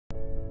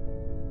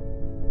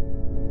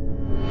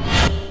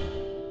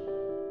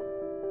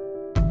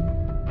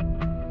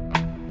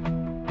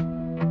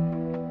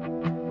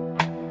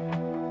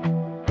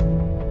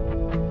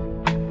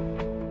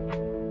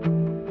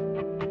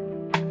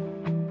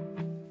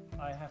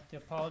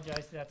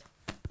apologize that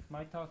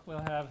my talk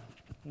will have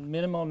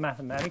minimal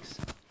mathematics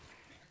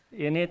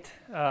in it,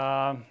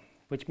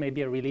 which may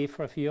be a relief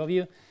for a few of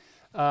you.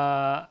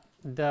 I'll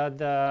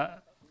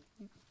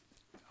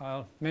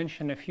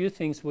mention a few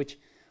things which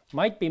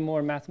might be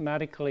more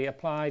mathematically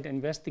applied,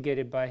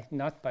 investigated by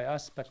not by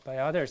us but by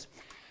others.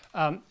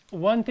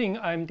 One thing,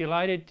 I'm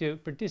delighted to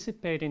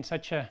participate in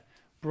such a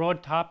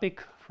broad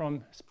topic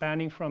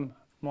spanning from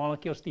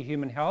molecules to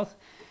human health.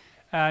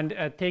 And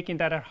taking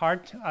that at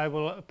heart, I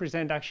will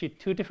present actually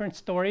two different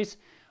stories.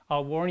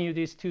 I'll warn you,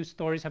 these two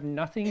stories have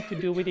nothing to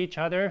do with each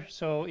other.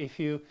 So if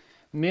you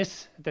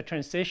miss the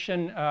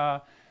transition,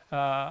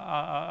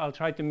 I'll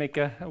try to make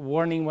a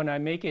warning when I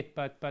make it,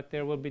 but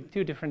there will be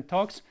two different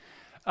talks.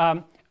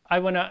 I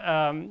want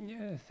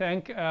to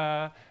thank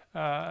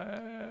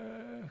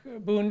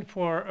Boone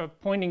for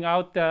pointing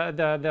out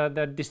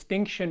the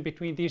distinction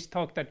between these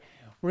talks, that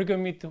we're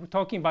going to be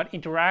talking about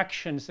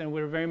interactions, and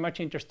we're very much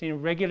interested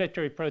in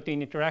regulatory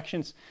protein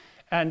interactions.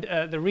 And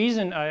the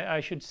reason I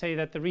should say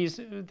that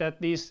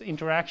these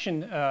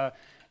interaction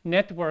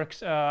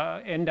networks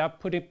end up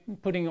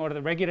putting all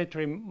the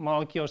regulatory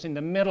molecules in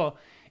the middle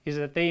is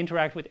that they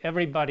interact with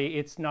everybody.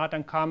 It's not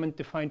uncommon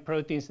to find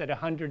proteins that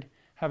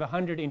have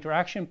 100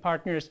 interaction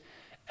partners.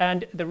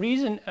 And the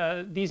reason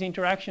these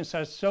interactions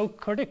are so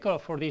critical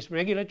for these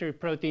regulatory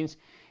proteins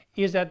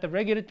is that the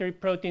regulatory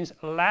proteins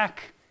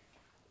lack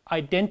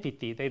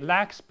identity. They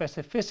lack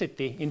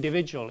specificity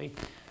individually.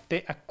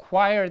 They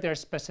acquire their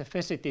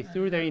specificity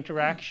through their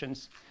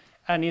interactions.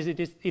 And it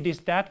is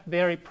that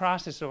very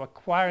process of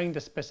acquiring the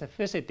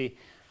specificity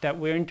that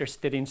we're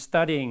interested in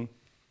studying.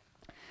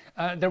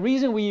 The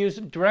reason we use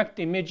direct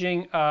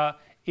imaging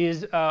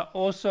is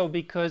also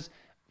because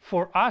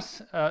for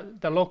us,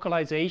 the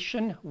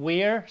localization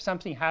where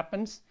something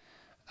happens,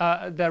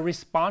 the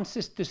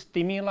responses to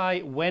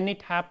stimuli when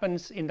it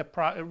happens in the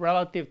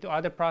relative to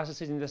other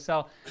processes in the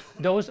cell,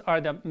 those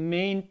are the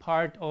main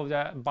part of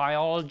the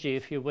biology,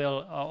 if you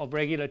will, of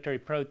regulatory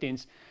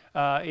proteins.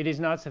 It is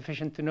not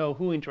sufficient to know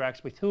who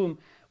interacts with whom.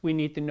 We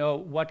need to know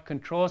what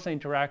controls the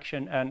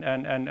interaction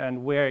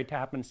and where it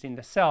happens in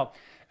the cell.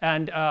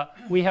 And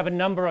we have a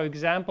number of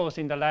examples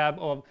in the lab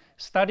of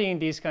studying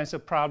these kinds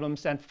of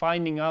problems and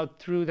finding out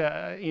through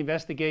the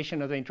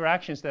investigation of the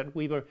interactions that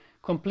we were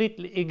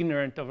completely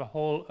ignorant of the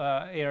whole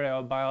area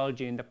of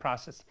biology in the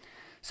process.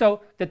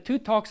 So the two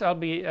talks or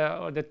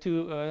the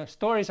two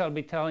stories I'll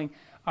be telling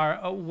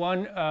are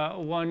one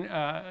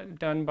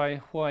done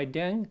by Huai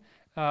Deng,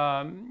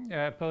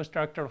 a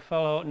postdoctoral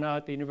fellow now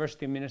at the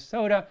University of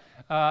Minnesota,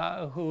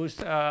 whose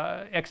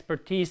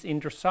expertise in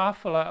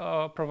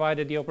Drosophila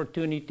provided the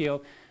opportunity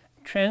of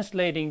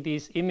translating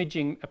these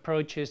imaging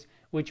approaches,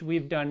 which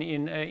we've done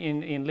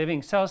in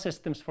living cell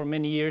systems for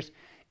many years,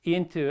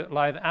 into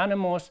live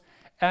animals.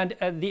 And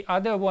the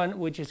other one,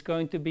 which is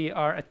going to be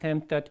our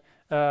attempt at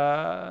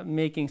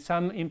making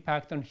some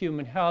impact on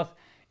human health,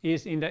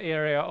 is in the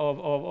area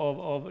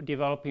of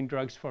developing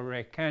drugs for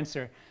rare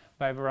cancer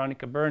by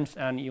Veronica Burns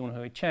and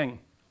Yoon-Hui Cheng.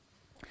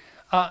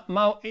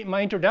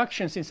 My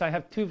introduction, since I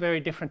have two very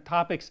different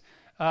topics,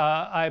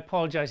 I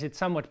apologize, it's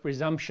somewhat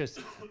presumptuous,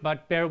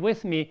 but bear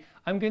with me.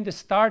 I'm going to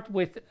start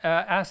with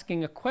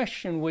asking a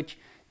question which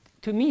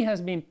to me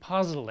has been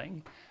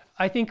puzzling.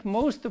 I think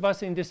most of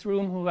us in this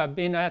room who have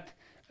been at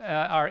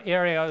our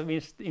area of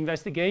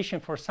investigation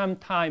for some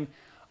time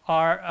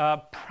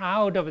are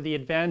proud of the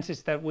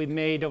advances that we've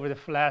made over the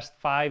last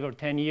 5 or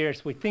 10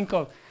 years. We think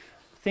of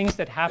things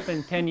that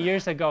happened 10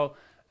 years ago.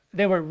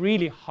 They were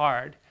really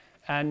hard.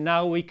 And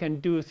now we can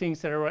do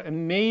things that are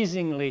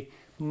amazingly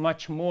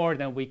much more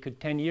than we could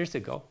 10 years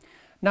ago.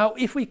 Now,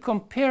 if we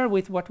compare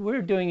with what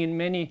we're doing in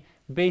many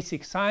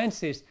basic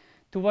sciences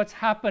to what's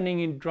happening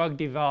in drug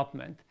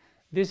development,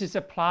 this is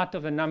a plot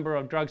of the number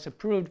of drugs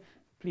approved.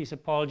 Please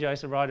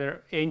apologize, a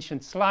rather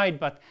ancient slide,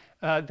 but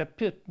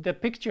the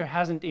picture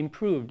hasn't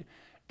improved.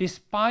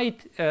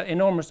 Despite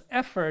enormous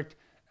effort,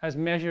 as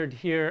measured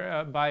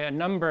here by a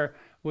number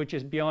which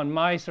is beyond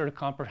my sort of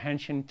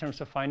comprehension in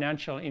terms of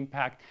financial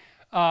impact,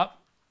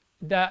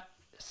 the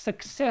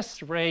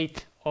success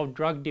rate of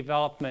drug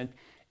development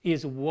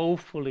is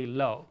woefully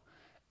low.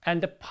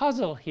 And the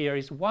puzzle here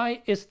is,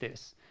 why is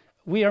this?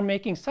 We are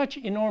making such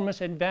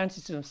enormous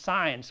advances in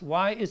science.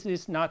 Why is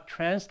this not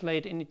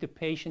translated into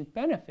patient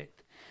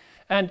benefit?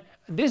 And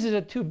this is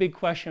a too big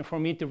question for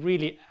me to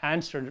really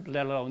answer,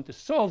 let alone to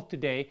solve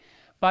today.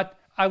 But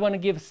I want to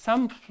give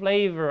some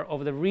flavor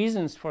of the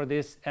reasons for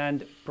this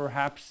and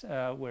perhaps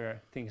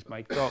where things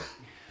might go.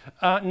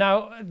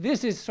 Now,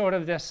 this is sort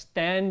of the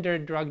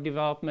standard drug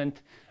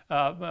development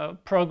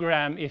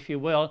program, if you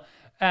will.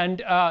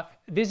 And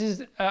this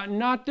is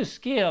not to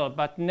scale,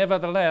 but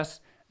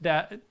nevertheless,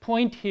 the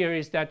point here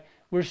is that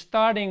we're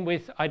starting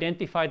with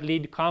identified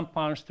lead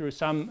compounds through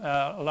some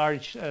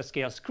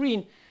large-scale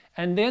screen.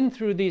 And then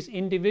through these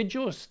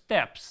individual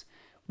steps,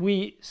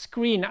 we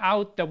screen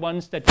out the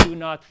ones that do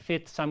not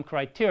fit some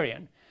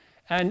criterion.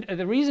 And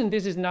the reason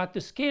this is not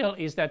to scale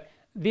is that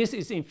this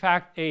is, in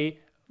fact, a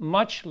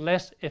much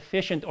less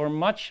efficient or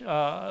much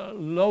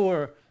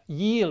lower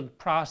yield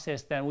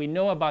process than we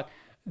know about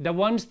the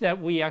ones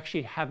that we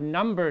actually have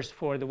numbers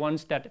for, the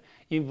ones that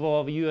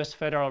involve US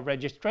federal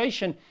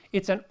registration,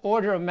 it's an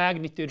order of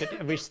magnitude at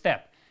every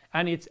step.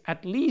 And it's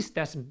at least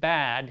as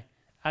bad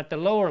at the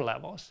lower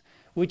levels,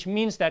 which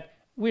means that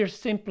we're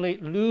simply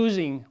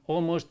losing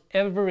almost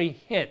every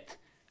hit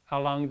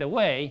along the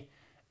way,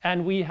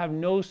 and we have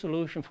no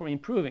solution for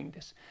improving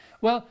this.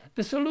 Well,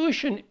 the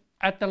solution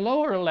at the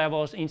lower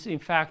levels is in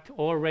fact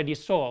already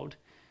solved.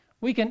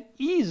 We can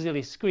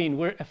easily screen.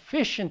 We're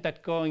efficient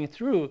at going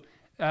through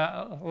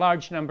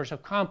large numbers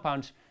of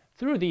compounds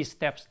through these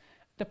steps.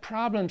 The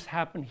problems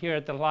happen here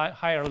at the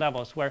higher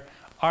levels, where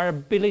our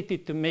ability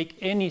to make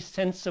any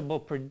sensible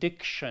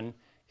prediction,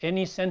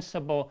 any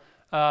sensible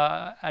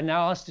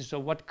analysis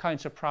of what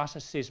kinds of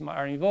processes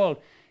are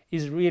involved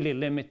is really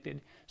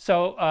limited.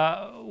 So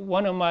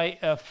one of my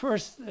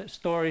first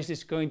stories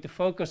is going to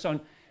focus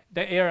on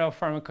the area of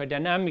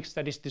pharmacodynamics,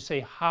 that is to say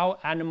how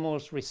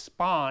animals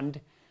respond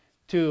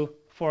to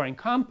foreign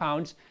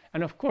compounds.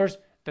 And of course,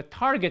 the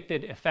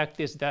targeted effect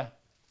is the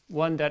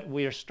one that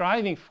we are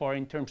striving for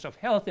in terms of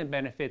health and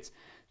benefits.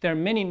 There are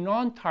many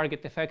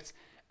non-target effects,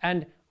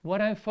 and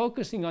what I'm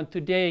focusing on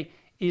today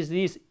is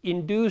these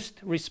induced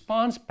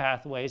response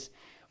pathways,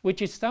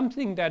 which is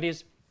something that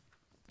is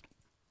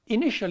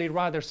initially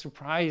rather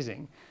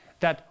surprising,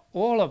 that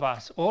all of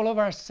us, all of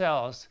our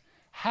cells,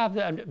 have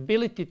the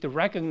ability to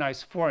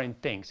recognize foreign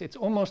things. It's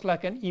almost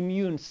like an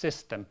immune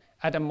system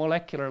at a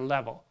molecular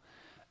level.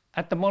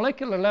 At the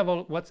molecular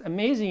level, what's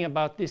amazing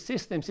about these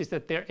systems is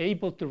that they're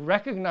able to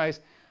recognize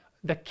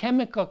the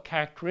chemical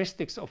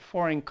characteristics of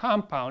foreign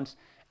compounds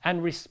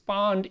and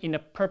respond in a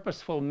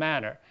purposeful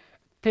manner,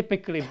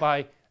 typically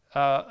by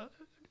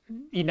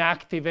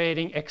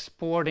inactivating,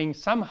 exporting,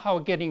 somehow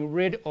getting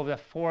rid of the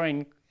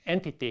foreign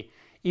entity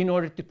in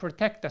order to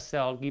protect the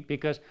cell,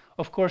 because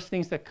of course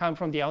things that come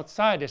from the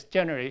outside is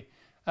generally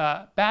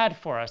bad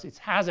for us, it's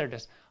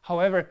hazardous.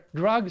 However,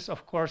 drugs,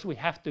 of course, we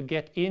have to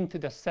get into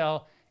the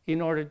cell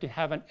in order to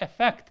have an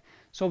effect.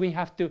 So we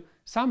have to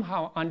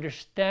somehow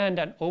understand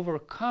and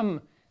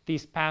overcome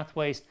these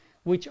pathways,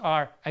 which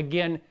are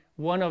again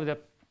one of the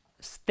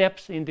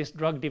steps in this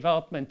drug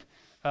development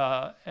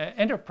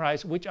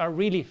enterprise which are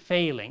really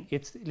failing.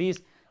 It's these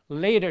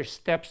later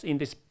steps in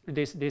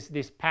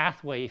this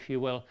pathway, if you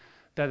will,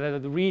 that are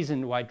the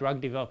reason why drug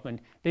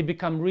development, they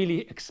become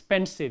really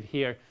expensive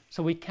here,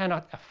 so we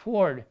cannot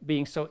afford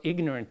being so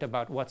ignorant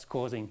about what's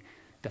causing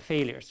the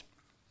failures.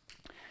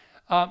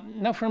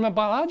 Now, from a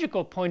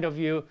biological point of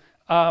view,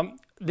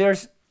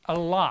 there's a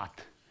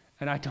lot,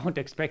 and I don't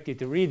expect you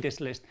to read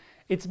this list.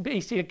 It's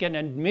basically an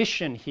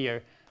admission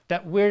here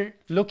that we're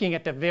looking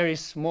at a very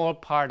small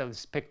part of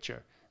this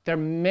picture. There are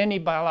many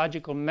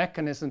biological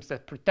mechanisms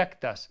that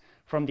protect us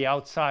from the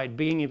outside,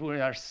 being it with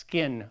our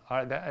skin,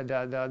 or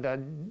the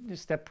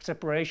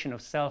separation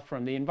of self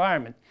from the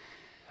environment.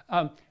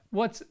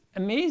 What's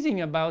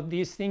amazing about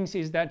these things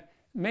is that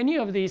many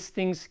of these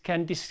things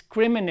can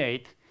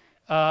discriminate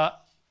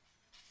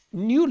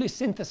newly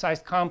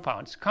synthesized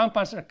compounds,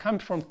 compounds that come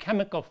from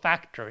chemical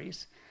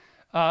factories,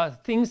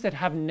 things that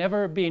have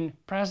never been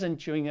present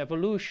during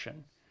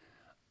evolution.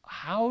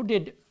 How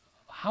did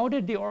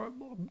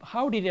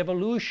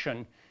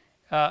evolution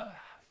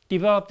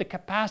develop the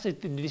capacity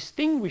to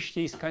distinguish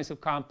these kinds of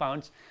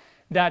compounds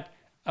that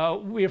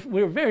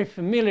we're very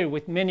familiar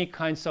with many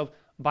kinds of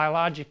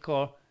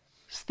biological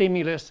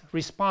stimulus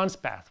response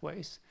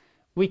pathways?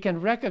 We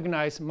can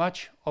recognize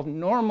much of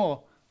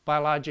normal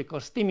biological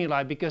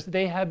stimuli because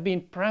they have been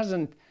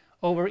present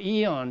over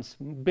eons,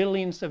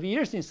 billions of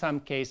years in some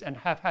case, and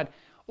have had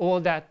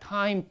all that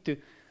time to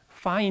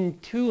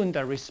fine-tune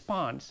the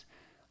response.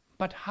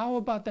 But how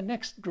about the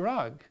next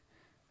drug,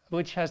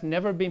 which has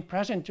never been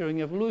present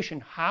during evolution?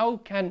 How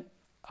can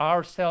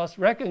our cells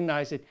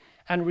recognize it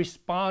and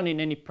respond in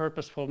any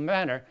purposeful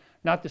manner,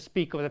 not to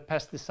speak of the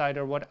pesticide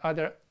or what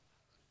other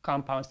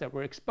compounds that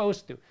we're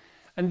exposed to?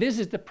 And this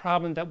is the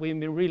problem that we've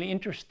been really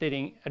interested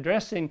in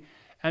addressing.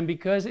 And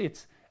because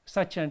it's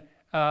such an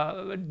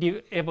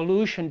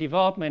evolution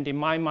development, in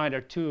my mind,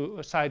 are two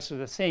sides of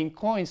the same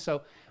coin.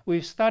 So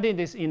we've studied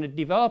this in a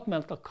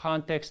developmental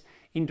context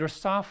in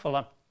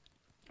Drosophila.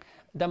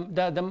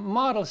 The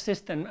model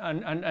system,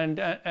 and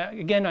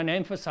again, I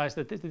emphasize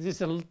that this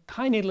is a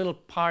tiny little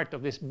part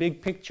of this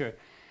big picture,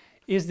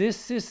 is this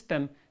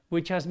system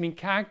which has been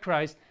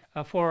characterized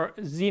for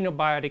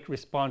xenobiotic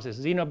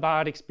responses,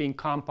 xenobiotics being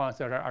compounds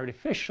that are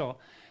artificial,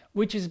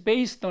 which is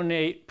based on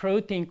a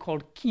protein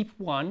called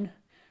KEAP1,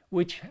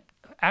 which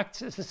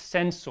acts as a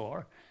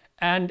sensor,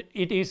 and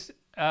it is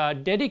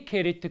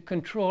dedicated to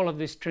control of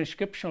this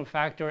transcriptional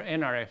factor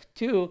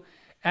NRF2,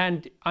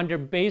 and under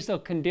basal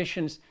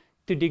conditions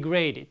to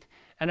degrade it.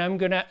 And I'm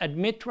going to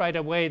admit right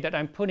away that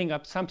I'm putting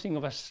up something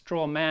of a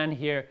straw man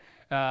here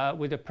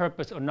with the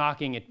purpose of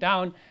knocking it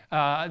down.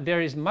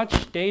 There is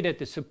much data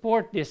to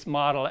support this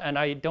model, and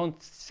I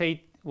don't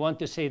want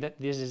to say that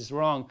this is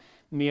wrong,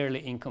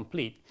 merely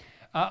incomplete.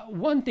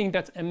 One thing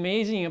that's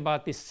amazing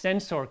about this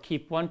sensor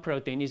KEAP1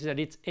 protein is that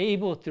it's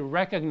able to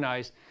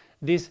recognize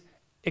this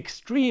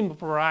extreme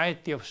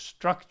variety of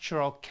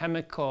structural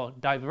chemical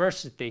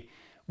diversity,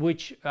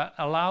 which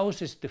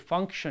allows us to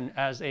function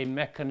as a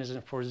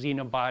mechanism for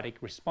xenobiotic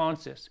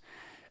responses.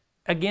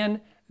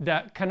 Again,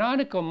 the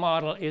canonical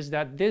model is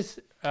that this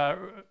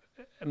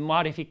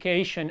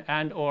modification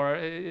and or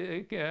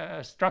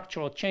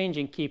structural change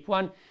in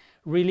KEAP1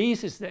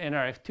 releases the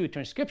NRF2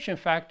 transcription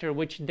factor,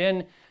 which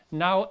then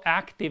now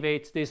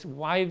activates this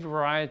wide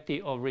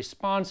variety of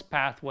response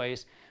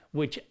pathways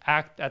which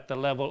act at the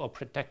level of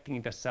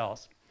protecting the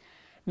cells.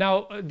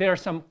 Now, there are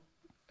some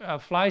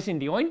flies in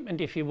the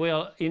ointment, if you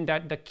will, in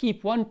that the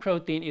KEAP1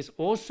 protein is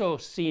also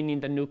seen in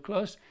the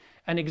nucleus,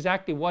 and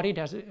exactly what it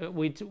has,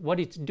 what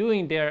it's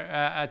doing there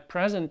at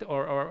present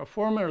or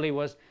formerly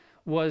was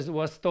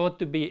thought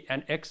to be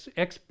an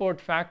export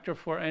factor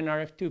for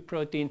NRF2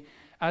 protein.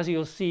 As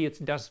you'll see,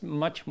 it does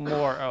much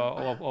more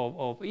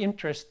of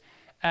interest.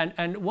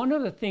 And one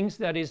of the things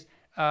that is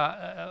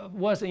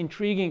was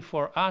intriguing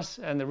for us,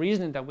 and the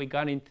reason that we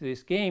got into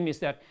this game, is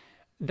that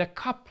the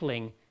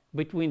coupling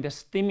between the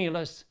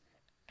stimulus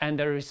and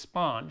the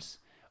response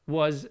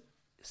was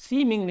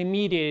seemingly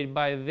mediated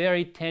by a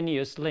very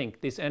tenuous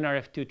link, this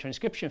NRF2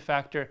 transcription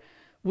factor,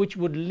 which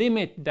would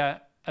limit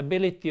the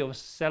ability of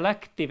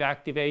selective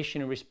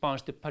activation in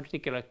response to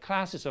particular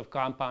classes of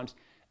compounds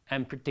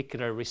and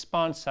particular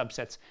response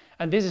subsets.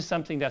 And this is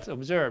something that's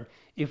observed.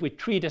 If we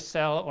treat a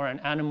cell or an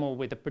animal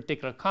with a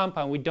particular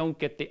compound, we don't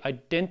get the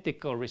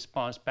identical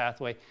response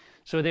pathway.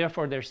 So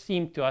therefore, there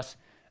seemed to us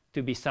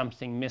to be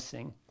something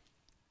missing.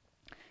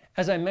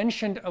 As I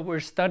mentioned,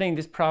 we're studying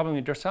this problem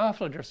in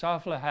Drosophila.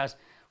 Drosophila has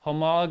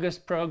homologous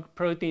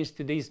proteins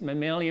to these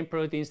mammalian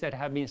proteins that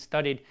have been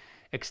studied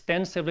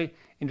extensively.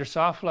 In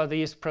Drosophila,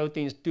 these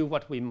proteins do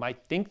what we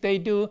might think they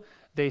do.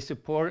 They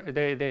support,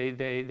 they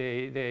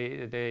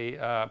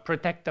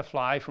protect the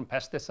fly from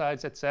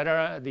pesticides,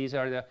 etc. These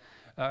are the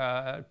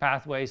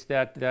pathways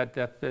that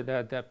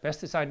the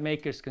pesticide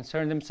makers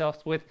concern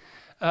themselves with.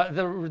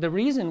 The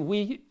reason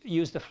we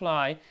use the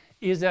fly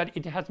is that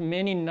it has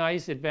many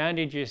nice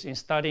advantages in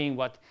studying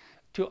what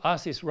to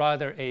us is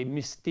rather a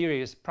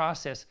mysterious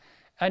process.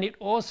 And it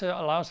also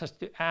allows us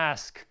to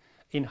ask,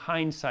 in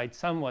hindsight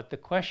somewhat, the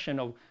question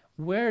of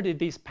where did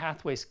these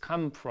pathways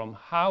come from?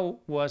 How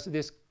was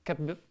this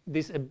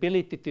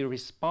ability to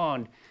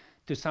respond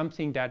to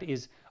something that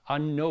is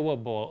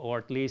unknowable, or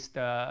at least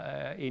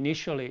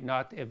initially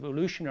not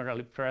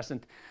evolutionarily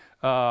present,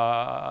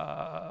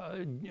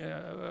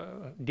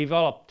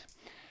 developed?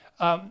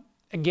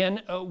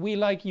 Again, we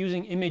like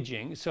using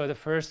imaging. So the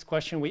first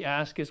question we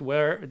ask is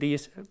where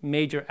these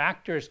major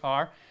actors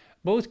are.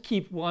 Both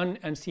KEAP1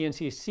 and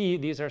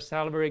CNCC, these are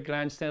salivary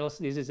gland cells.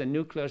 This is a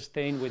nuclear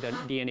stain with a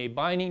DNA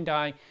binding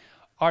dye,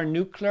 are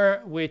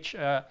nuclear, which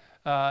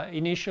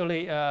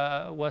initially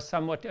was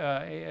somewhat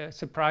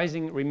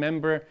surprising.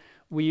 Remember,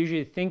 we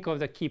usually think of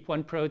the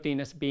KEAP1 protein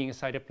as being a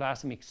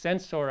cytoplasmic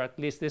sensor, at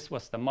least this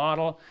was the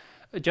model,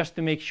 just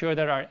to make sure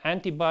that our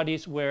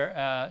antibodies were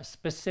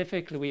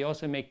specifically, we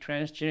also make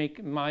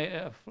transgenic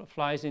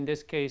flies in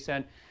this case,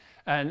 and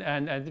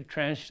the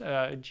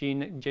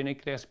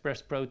transgenically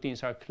expressed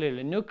proteins are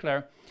clearly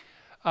nuclear.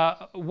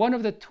 One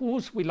of the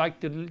tools we like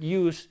to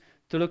use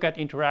to look at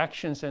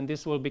interactions, and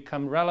this will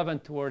become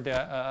relevant toward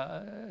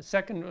the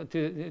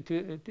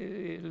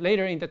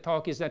later in the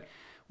talk, is that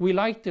we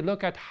like to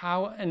look at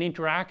how an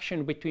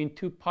interaction between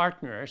two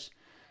partners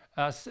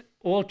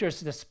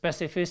alters the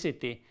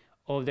specificity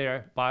of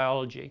their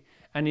biology.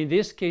 And in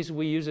this case,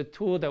 we use a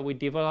tool that we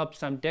developed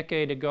some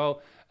decade ago,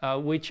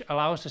 which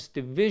allows us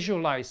to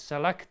visualize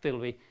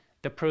selectively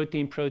the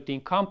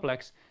protein-protein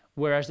complex,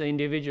 whereas the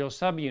individual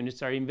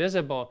subunits are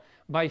invisible,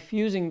 by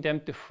fusing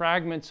them to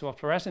fragments of a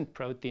fluorescent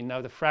protein.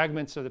 Now, the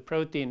fragments of the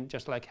protein,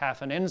 just like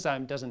half an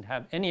enzyme, doesn't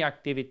have any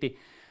activity.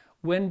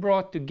 When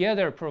brought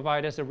together,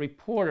 provide us a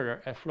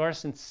reporter, a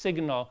fluorescent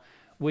signal,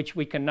 which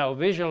we can now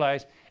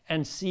visualize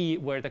and see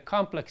where the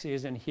complex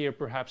is. And here,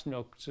 perhaps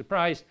no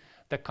surprise,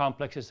 the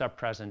complexes are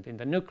present in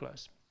the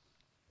nucleus.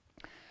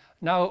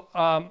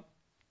 Now,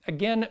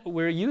 again,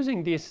 we're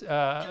using this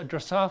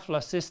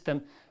Drosophila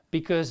system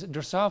because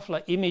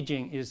Drosophila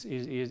imaging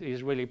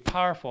is really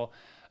powerful.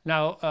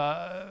 Now,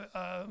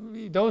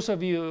 those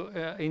of you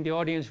in the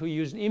audience who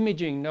use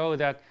imaging know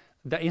that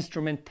the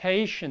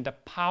instrumentation, the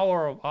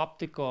power of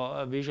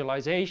optical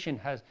visualization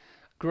has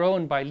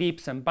grown by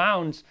leaps and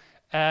bounds.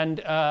 And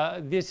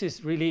this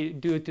is really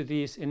due to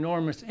these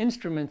enormous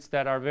instruments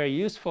that are very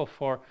useful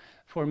for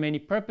many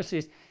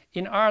purposes.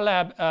 In our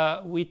lab,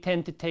 we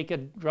tend to take a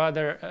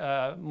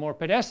rather more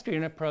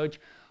pedestrian approach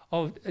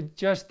of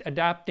just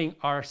adapting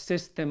our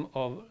system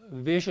of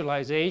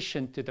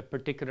visualization to the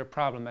particular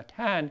problem at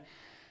hand.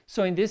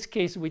 So in this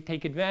case, we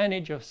take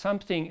advantage of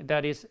something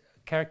that is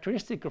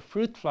characteristic of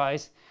fruit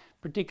flies,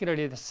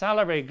 particularly the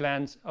salivary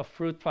glands of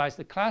fruit flies,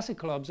 the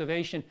classical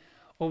observation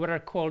of what are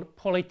called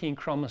polytene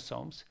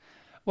chromosomes.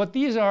 What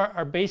these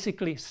are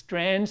basically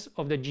strands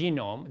of the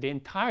genome, the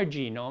entire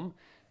genome,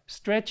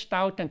 stretched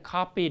out and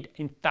copied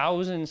in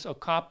thousands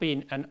of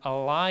copied and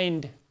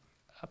aligned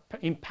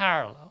in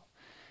parallel.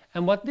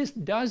 And what this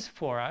does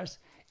for us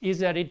is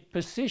that it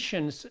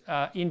positions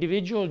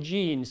individual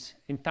genes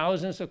in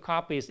thousands of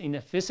copies in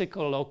a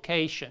physical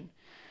location.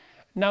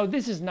 Now,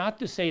 this is not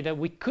to say that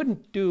we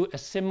couldn't do a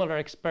similar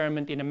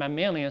experiment in a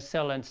mammalian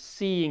cell and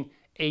seeing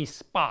a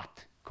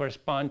spot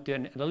correspond to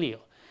an allele.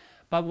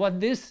 But what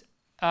this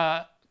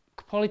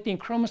polytene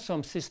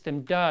chromosome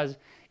system does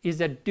is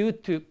that due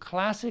to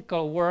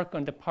classical work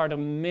on the part of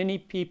many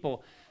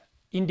people,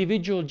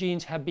 individual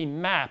genes have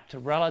been mapped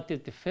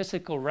relative to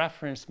physical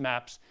reference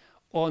maps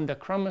on the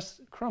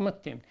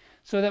chromatin,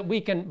 so that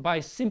we can, by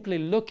simply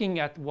looking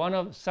at one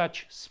of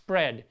such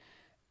spread,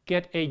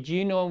 get a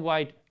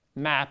genome-wide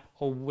map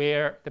of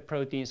where the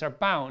proteins are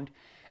bound.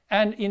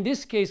 And in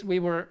this case, we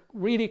were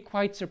really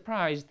quite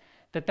surprised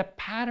that the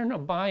pattern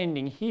of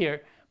binding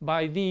here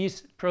by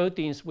these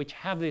proteins, which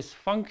have this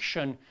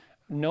function,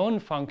 known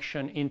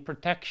function in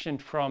protection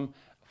from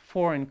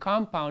foreign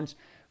compounds,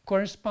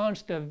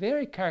 corresponds to a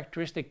very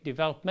characteristic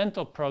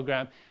developmental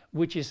program,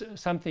 which is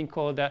something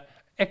called the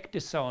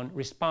ecdysone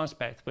response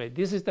pathway.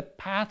 This is the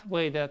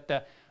pathway that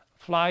the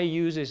fly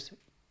uses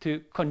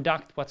to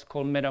conduct what's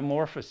called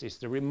metamorphosis,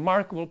 the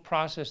remarkable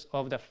process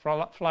of the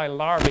fly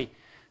larvae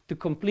to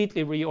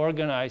completely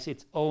reorganize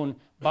its own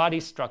body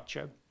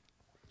structure.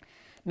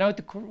 Now,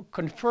 to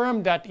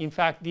confirm that, in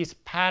fact, these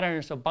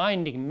patterns of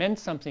binding meant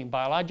something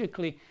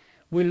biologically,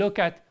 we look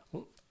at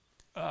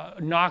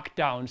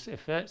knockdowns,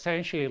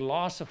 essentially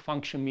loss of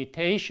function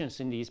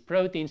mutations in these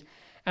proteins,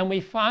 and we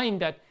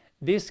find that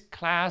this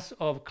class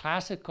of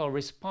classical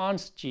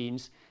response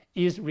genes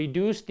is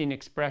reduced in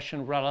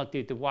expression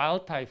relative to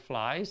wild-type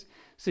flies,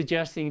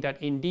 suggesting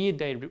that indeed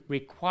they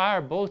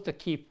require both the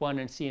KEAP1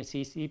 and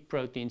CNCC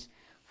proteins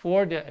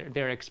for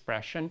their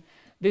expression.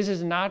 This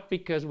is not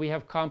because we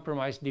have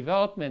compromised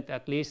development,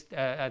 at least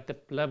at the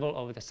level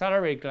of the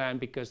salivary gland,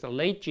 because the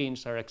late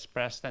genes are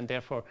expressed, and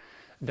therefore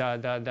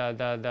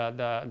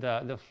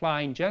the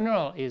fly in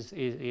general is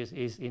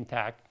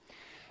intact.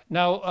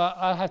 Now,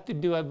 I'll have to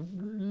do a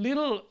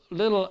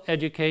little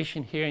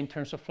education here in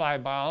terms of fly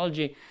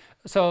biology.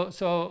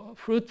 So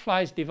fruit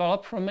flies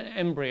develop from an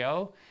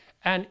embryo,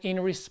 and in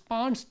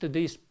response to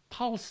these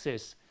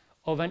pulses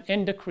of an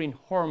endocrine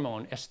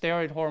hormone, a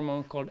steroid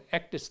hormone called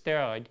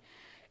ecdysteroid,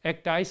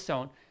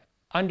 ecdysone,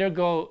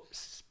 undergo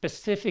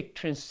specific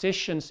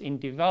transitions in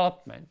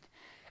development.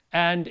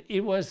 And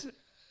it was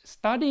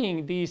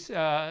studying these,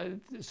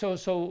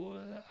 so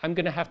I'm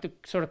going to have to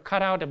sort of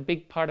cut out a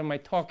big part of my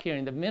talk here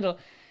in the middle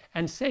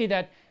and say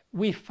that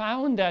we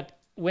found that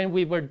when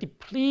we were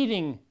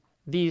depleting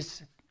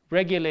these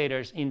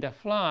regulators in the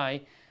fly,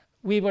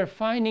 we were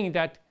finding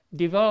that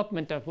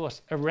development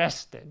was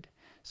arrested.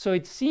 So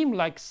it seemed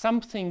like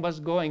something was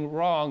going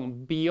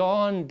wrong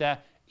beyond the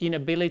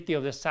inability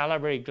of the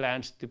salivary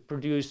glands to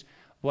produce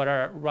what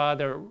are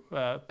rather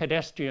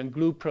pedestrian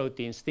glue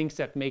proteins, things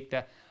that make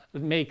the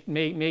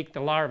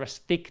larva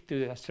stick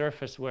to the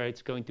surface where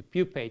it's going to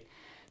pupate.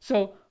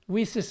 So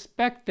we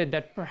suspected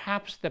that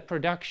perhaps the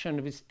production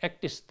of this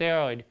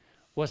ecdysteroid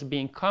was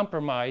being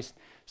compromised.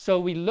 So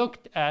we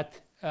looked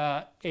at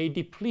a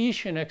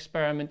depletion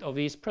experiment of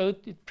these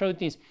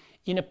proteins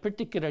in a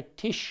particular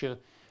tissue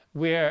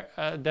where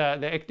the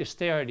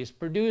ecdysteroid is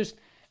produced.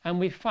 And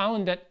we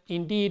found that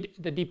indeed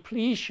the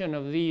depletion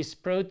of these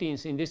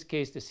proteins, in this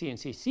case the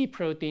CNCC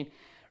protein,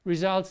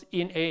 results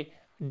in a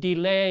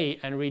delay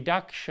and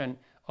reduction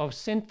of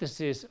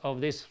synthesis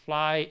of this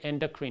fly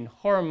endocrine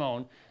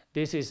hormone.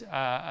 This is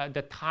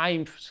the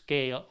time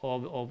scale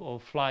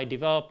of fly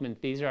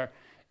development. These are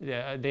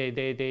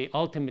they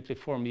ultimately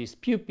form these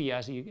pupae.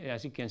 As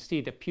you can see,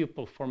 the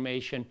pupil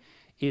formation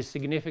is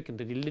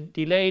significantly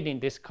delayed in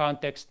this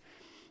context.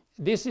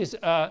 This is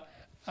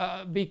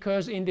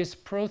because in this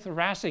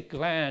prothoracic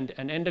gland,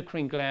 an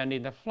endocrine gland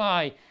in the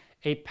fly,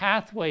 a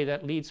pathway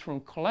that leads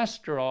from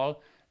cholesterol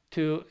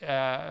to,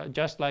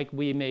 just like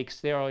we make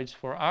steroids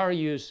for our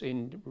use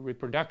in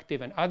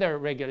reproductive and other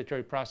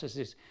regulatory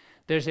processes,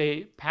 there's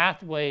a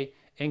pathway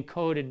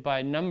encoded by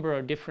a number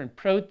of different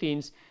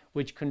proteins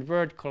which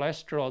convert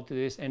cholesterol to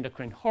this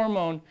endocrine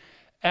hormone.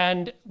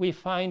 And we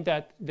find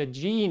that the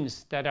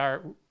genes that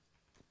are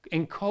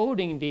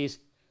encoding these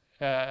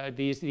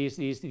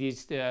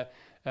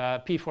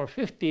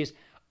P450s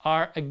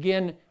are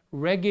again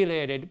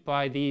regulated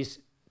by these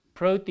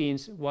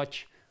proteins,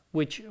 which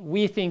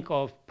we think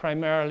of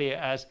primarily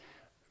as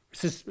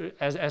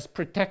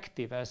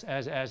protective,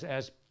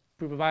 as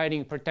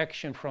providing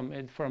protection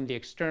from the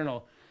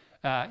external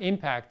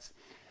impacts.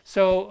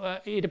 So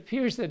it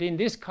appears that in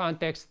this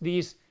context,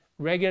 these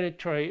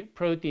regulatory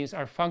proteins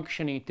are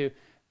functioning to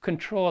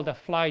control the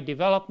fly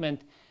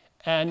development.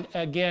 And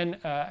again,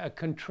 a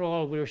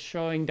control, we're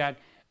showing that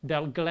the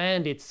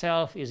gland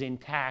itself is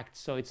intact.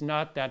 So it's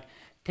not that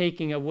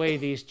taking away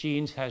these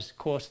genes has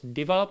caused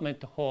development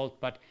to halt,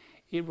 but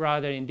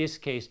rather in this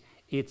case,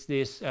 it's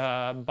this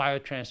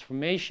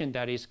biotransformation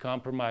that is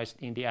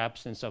compromised in the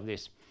absence of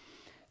this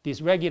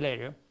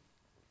regulator.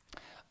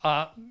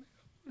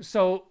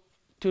 So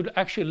to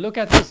actually look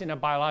at this in a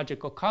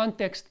biological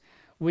context,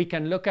 we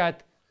can look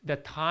at the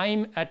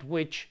time at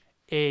which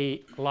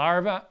a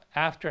larva,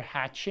 after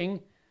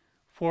hatching,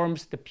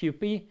 forms the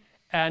pupae,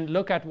 and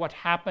look at what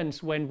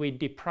happens when we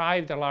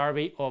deprive the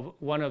larvae of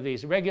one of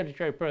these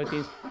regulatory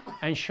proteins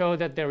and show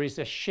that there is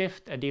a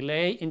shift, a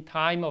delay in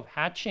time of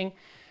hatching.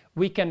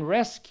 We can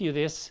rescue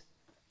this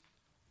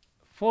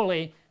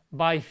fully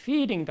by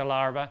feeding the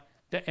larva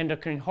the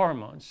endocrine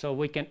hormones. So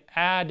we can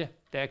add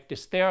the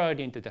ectosteroid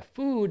into the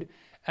food,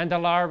 and the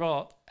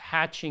larval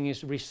hatching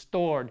is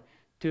restored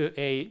to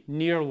a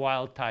near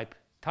wild type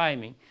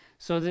timing.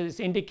 So this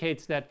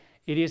indicates that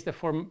it is the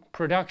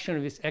production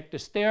of this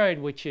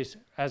ectosteroid, which is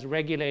as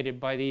regulated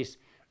by these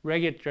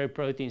regulatory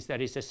proteins,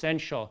 that is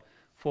essential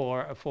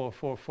for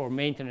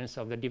maintenance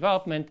of the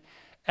development.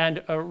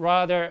 And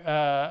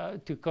rather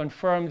to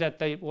confirm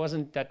that it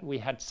wasn't that we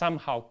had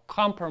somehow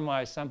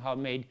compromised, somehow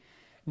made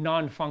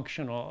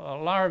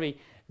non-functional larvae.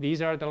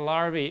 These are the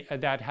larvae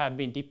that have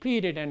been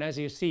depleted, and as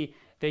you see,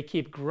 they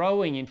keep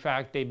growing. In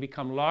fact, they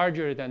become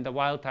larger than the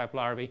wild type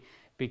larvae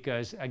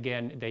because,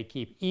 again, they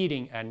keep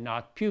eating and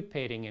not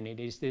pupating, and it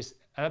is this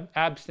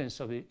absence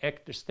of the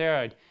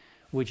ectosteroid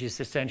which is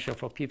essential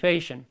for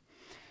pupation.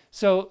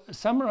 So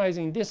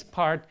summarizing this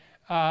part,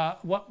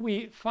 what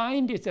we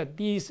find is that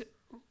these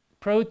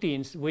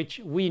proteins,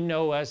 which we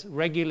know as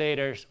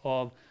regulators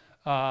of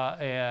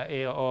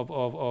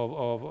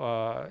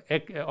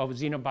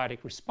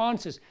xenobiotic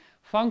responses,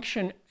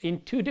 function in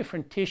two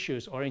different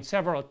tissues or in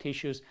several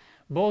tissues,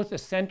 both a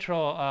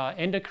central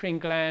endocrine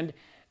gland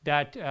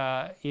that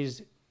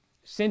is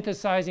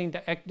synthesizing the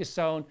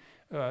ecdysone.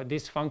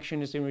 This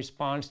function is in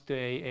response to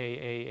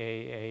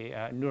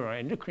a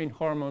neuroendocrine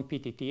hormone,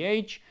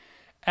 PTTH,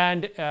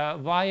 and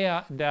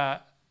via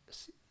the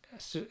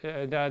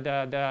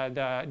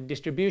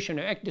distribution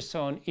of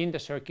ecdysone in the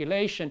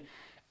circulation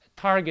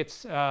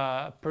targets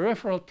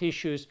peripheral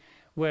tissues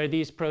where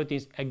these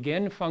proteins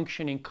again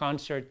function in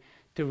concert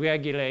to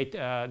regulate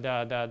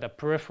the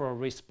peripheral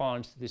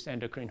response to this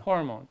endocrine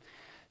hormone.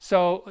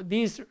 So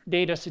these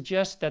data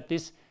suggest that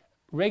this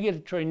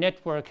regulatory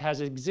network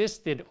has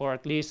existed, or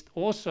at least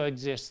also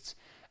exists,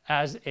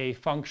 as a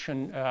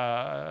function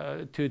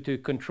to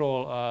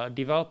control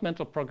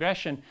developmental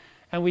progression.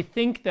 And we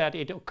think that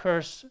it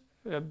occurs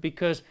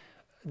because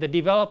the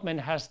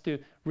development has to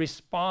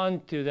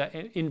respond to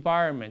the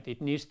environment.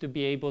 It needs to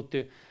be able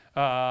to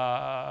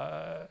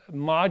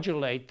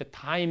modulate the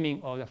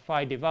timing of the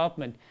fly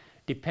development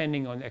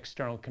depending on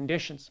external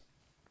conditions.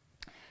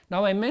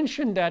 Now, I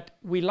mentioned that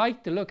we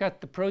like to look at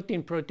the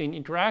protein-protein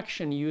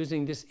interaction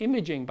using this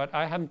imaging, but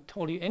I haven't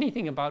told you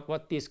anything about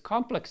what these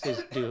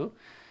complexes do.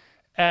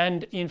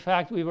 And in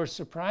fact, we were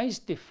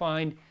surprised to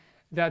find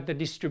that the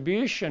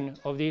distribution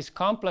of these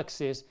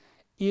complexes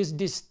is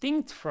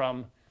distinct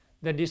from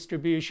the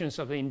distributions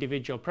of the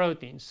individual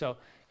proteins. So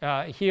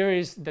here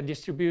is the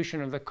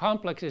distribution of the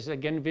complexes,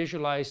 again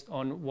visualized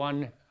on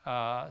one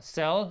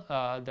cell.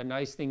 The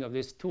nice thing of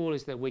this tool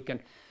is that we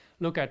can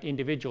look at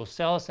individual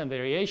cells and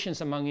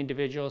variations among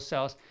individual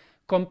cells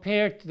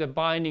compared to the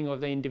binding of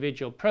the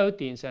individual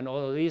proteins. And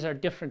although these are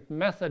different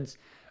methods,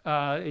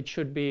 it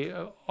should be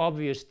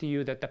obvious to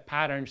you that the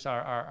patterns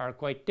are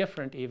quite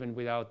different even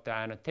without the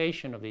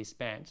annotation of these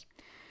bands.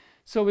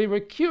 So we were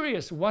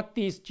curious what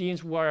these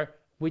genes were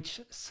which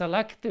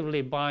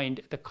selectively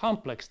bind the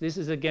complex. This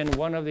is again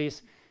one of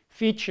these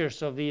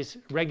features of these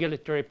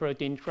regulatory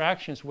protein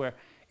interactions where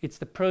it's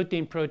the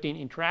protein-protein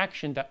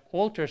interaction that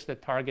alters the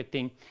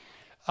targeting.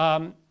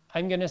 I'm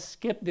going to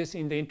skip this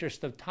in the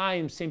interest of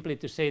time, simply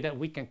to say that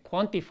we can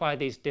quantify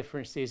these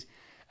differences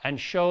and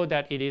show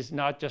that it is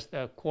not just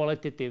a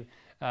qualitative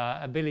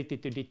ability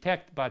to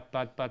detect,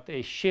 but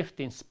a shift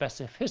in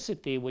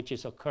specificity which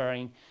is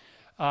occurring.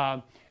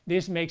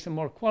 This makes a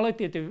more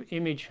qualitative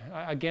image,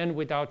 again,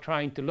 without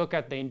trying to look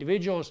at the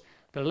individuals.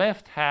 The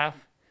left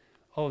half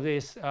of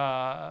this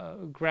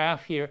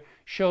graph here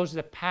shows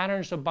the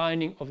patterns of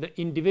binding of the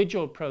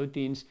individual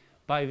proteins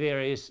by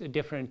various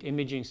different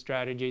imaging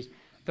strategies.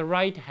 The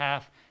right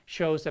half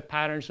shows the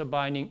patterns of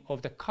binding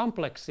of the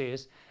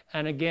complexes.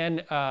 And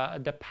again,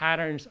 the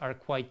patterns are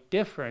quite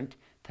different,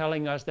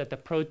 telling us that the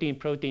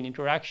protein-protein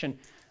interaction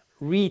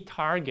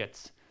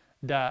retargets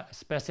the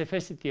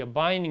specificity of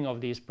binding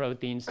of these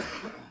proteins.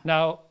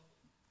 Now,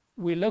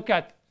 we look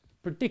at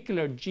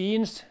particular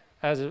genes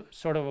as a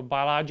sort of a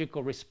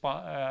biological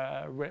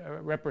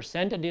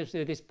representatives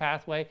of this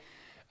pathway.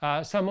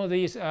 Some of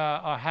these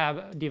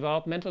have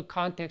developmental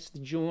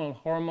context. Juvenile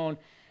hormone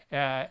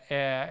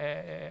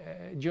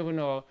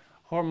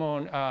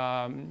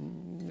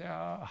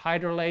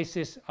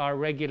hydrolases are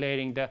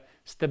regulating the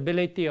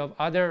stability of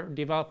other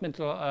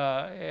developmental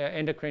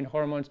endocrine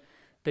hormones.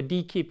 The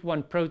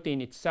DKEAP1 protein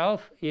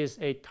itself is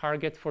a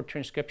target for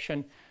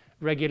transcription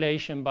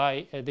regulation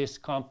by this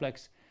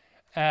complex.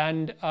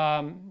 And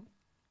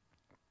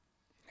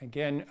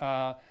again,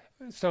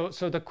 so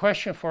the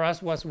question for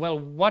us was, well,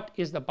 what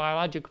is the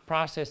biological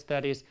process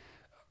that is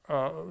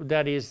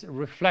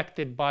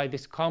reflected by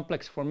this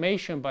complex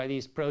formation by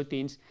these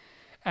proteins?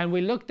 And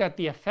we looked at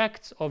the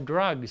effects of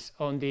drugs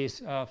on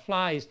these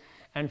flies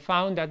and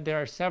found that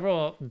there are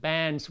several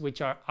bands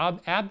which are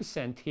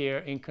absent here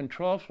in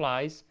control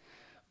flies,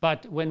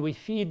 but when we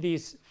feed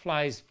these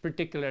flies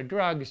particular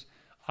drugs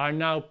are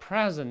now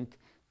present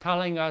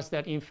telling us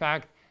that in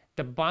fact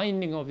the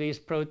binding of these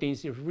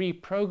proteins is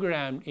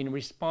reprogrammed in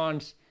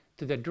response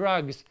to the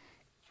drugs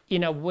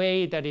in a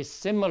way that is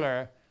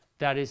similar,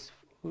 that is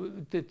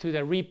to the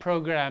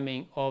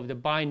reprogramming of the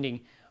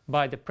binding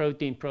by the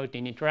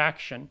protein-protein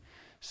interaction.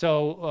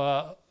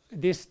 So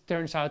this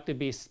turns out to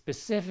be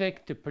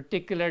specific to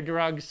particular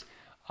drugs.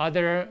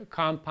 Other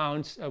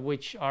compounds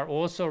which are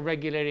also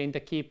regulating the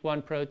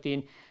KEAP1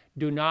 protein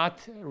do not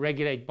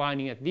regulate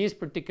binding at these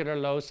particular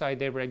loci,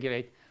 they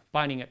regulate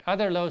binding at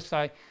other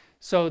loci.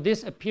 So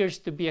this appears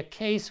to be a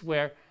case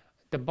where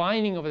the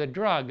binding of the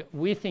drug,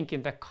 we think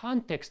in the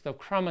context of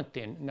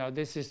chromatin. Now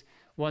this is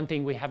one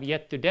thing we have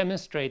yet to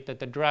demonstrate, that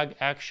the drug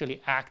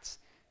actually acts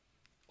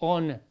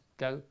on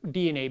the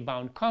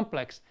DNA-bound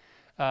complex,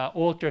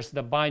 alters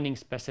the binding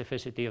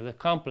specificity of the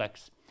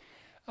complex.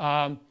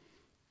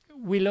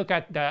 We look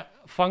at the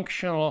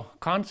functional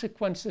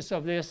consequences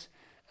of this,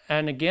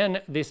 and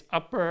again this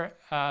upper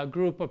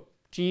group of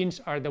genes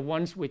are the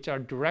ones which are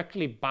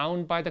directly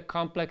bound by the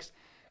complex,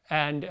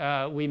 and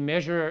we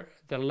measure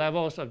the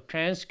levels of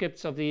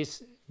transcripts of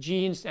these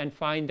genes and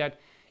find that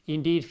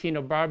indeed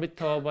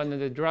phenobarbital, one of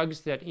the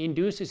drugs that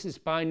induces this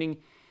binding,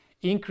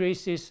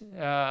 increases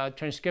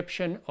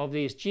transcription of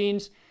these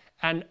genes,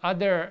 and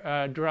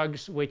other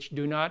drugs which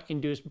do not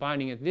induce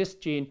binding at this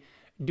gene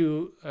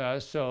do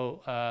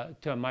so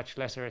to a much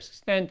lesser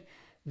extent.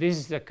 This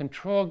is the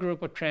control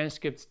group of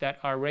transcripts that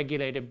are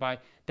regulated by,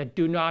 that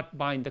do not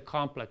bind the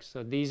complex.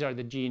 So these are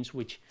the genes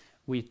which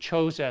we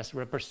chose as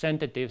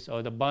representatives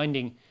of the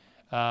binding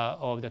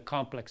of the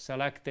complex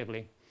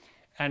selectively.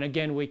 And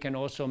again, we can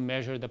also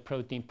measure the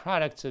protein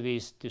products of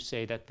these to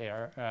say that they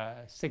are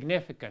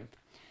significant.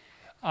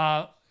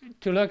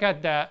 To look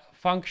at the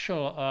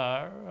functional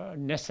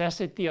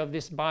necessity of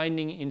this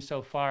binding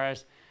insofar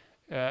as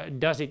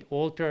does it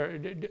alter,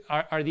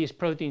 are these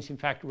proteins in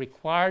fact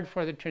required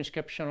for the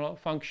transcriptional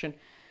function?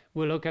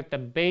 We look at the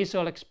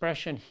basal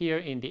expression here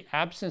in the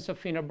absence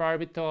of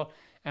phenobarbital,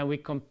 and we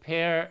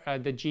compare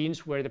the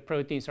genes where the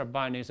proteins are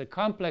binding as a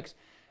complex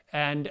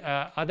and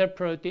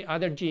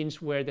other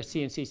genes where the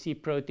CNCC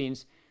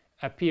proteins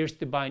appears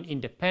to bind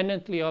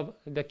independently of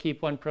the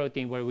KEAP1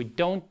 protein, where we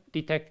don't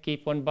detect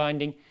KEAP1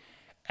 binding.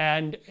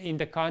 And in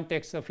the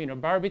context of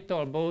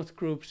phenobarbital, both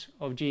groups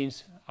of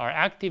genes are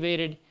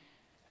activated.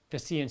 The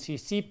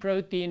CNCC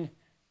protein,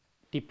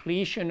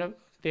 depletion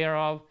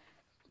thereof,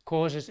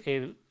 causes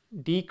a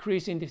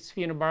decrease in this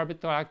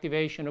phenobarbital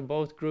activation of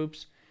both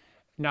groups.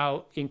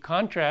 Now, in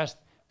contrast,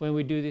 when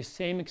we do the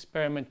same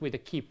experiment with the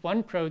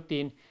KEAP1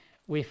 protein,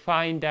 we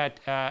find that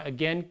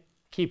again,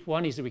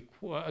 KEAP1 is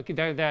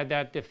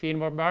that the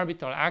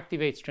phenobarbital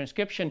activates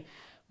transcription,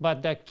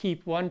 but the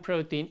KEAP1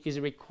 protein is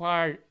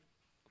required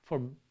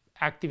for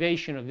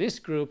activation of this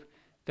group,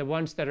 the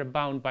ones that are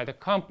bound by the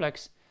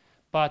complex,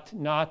 but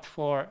not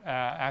for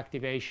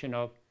activation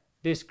of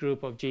this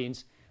group of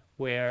genes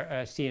where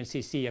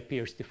CNCC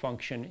appears to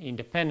function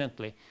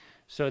independently.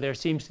 So there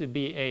seems to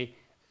be a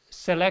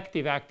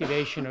selective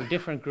activation of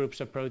different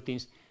groups of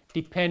proteins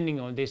depending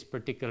on this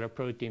particular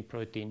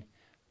protein-protein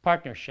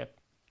partnership.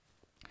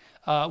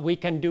 We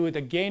can do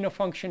the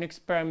gain-of-function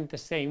experiment the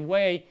same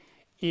way,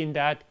 in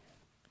that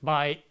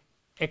by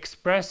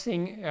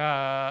expressing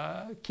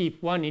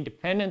KEAP1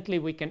 independently,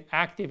 we can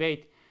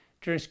activate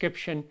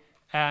transcription,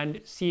 and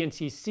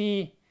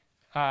CNCC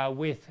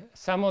with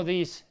some of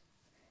these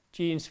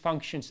genes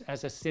functions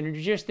as a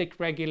synergistic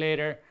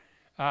regulator,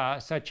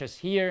 such as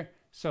here.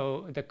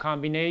 So the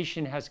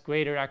combination has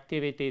greater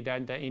activity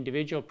than the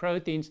individual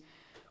proteins,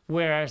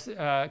 whereas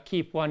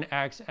KEAP1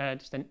 acts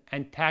as an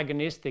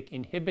antagonistic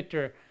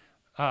inhibitor,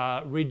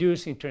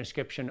 reducing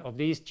transcription of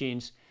these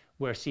genes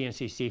where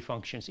CNCC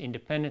functions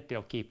independently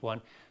of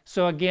KEAP1.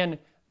 So again,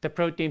 the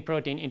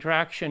protein-protein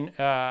interaction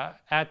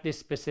at this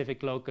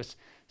specific locus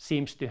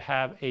seems to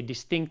have a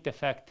distinct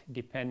effect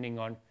depending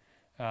on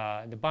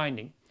the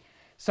binding.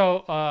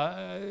 So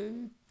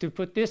to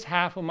put this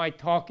half of my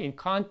talk in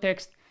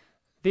context,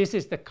 this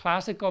is the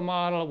classical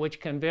model which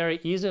can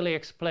very easily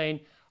explain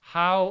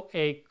how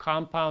a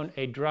compound,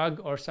 a drug,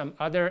 or some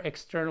other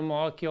external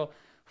molecule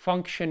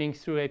functioning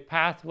through a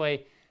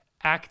pathway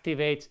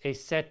activates a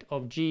set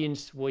of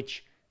genes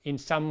which in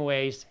some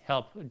ways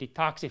help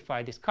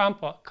detoxify this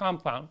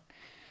compound.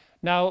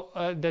 Now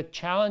the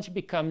challenge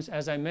becomes,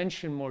 as I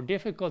mentioned, more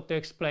difficult to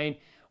explain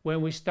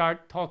when we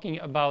start talking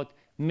about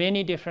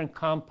many different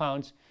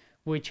compounds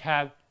which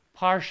have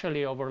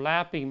partially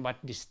overlapping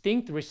but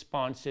distinct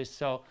responses.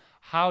 So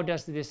how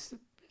does this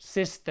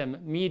system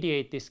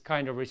mediate this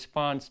kind of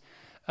response?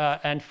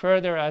 And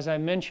further, as I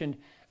mentioned,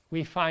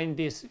 we find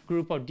this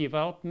group of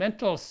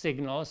developmental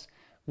signals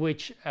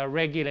which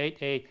regulate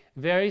a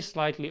very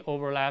slightly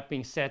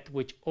overlapping set,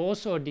 which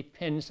also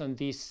depends on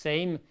these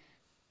same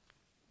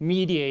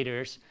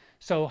mediators.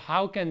 So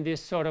how can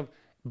this sort of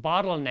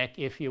bottleneck,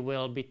 if you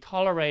will, be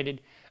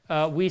tolerated?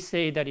 We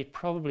say that it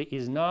probably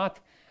is not,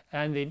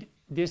 and in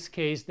this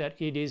case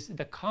that it is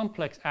the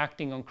complex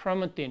acting on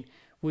chromatin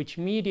which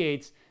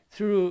mediates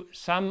through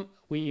some,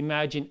 we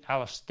imagine,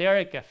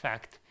 allosteric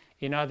effect.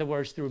 In other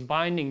words, through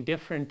binding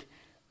different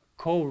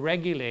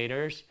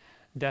co-regulators,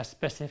 the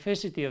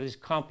specificity of this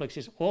complex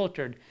is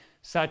altered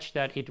such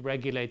that it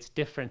regulates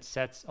different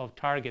sets of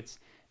targets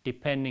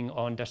depending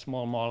on the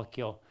small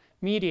molecule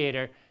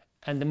mediator.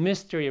 And the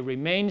mystery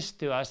remains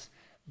to us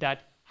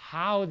that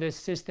how this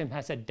system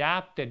has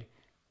adapted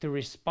to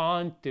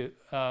respond to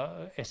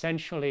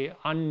essentially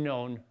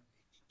unknown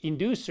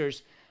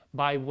inducers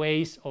by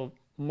ways of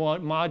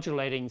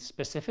modulating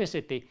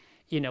specificity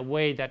in a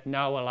way that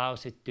now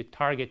allows it to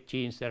target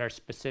genes that are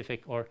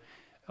specific or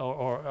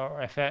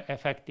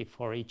effective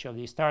for each of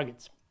these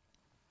targets.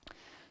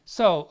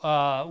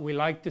 So we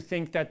like to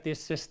think that this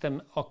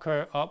system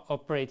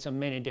operates on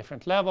many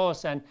different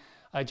levels, and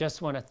I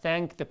just want to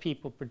thank the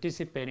people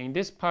participating in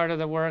this part of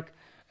the work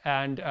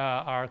and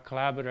our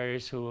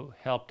collaborators who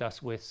helped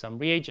us with some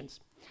reagents.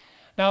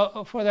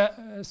 Now for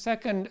the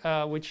second,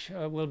 which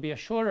will be a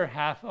shorter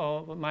half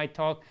of my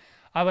talk,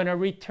 I want to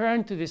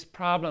return to this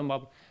problem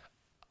of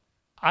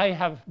I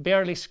have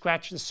barely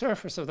scratched the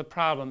surface of the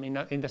problem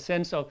in the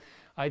sense of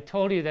I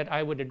told you that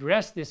I would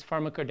address this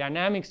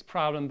pharmacodynamics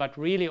problem, but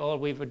really all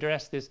we've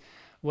addressed is,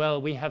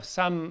 well, we have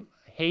some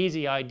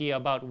hazy idea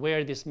about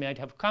where this might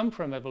have come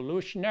from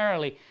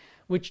evolutionarily,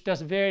 which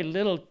does very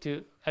little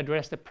to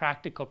address the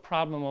practical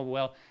problem of,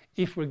 well,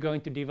 if we're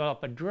going to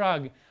develop a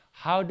drug,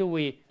 how do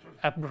we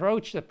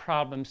approach the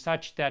problem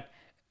such that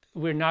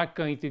we're not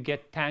going to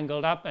get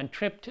tangled up and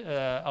tripped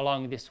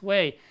along this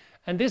way?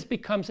 And this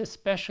becomes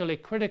especially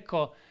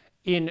critical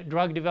in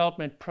drug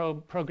development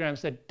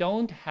programs that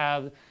don't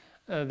have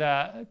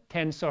the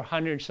tens or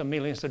hundreds of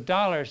millions of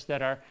dollars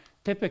that are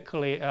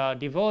typically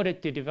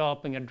devoted to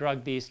developing a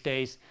drug these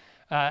days.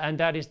 And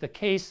that is the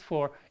case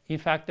for, in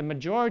fact, the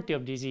majority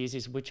of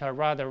diseases which are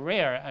rather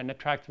rare and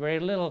attract very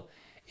little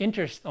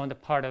interest on the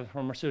part of the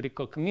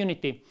pharmaceutical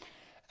community.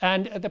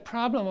 And the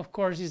problem, of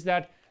course, is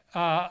that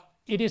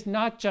it is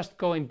not just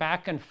going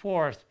back and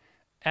forth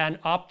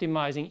and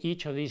optimizing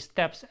each of these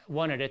steps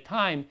one at a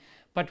time,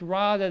 but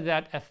rather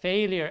that a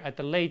failure at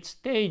the late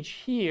stage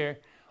here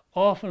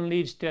often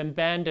leads to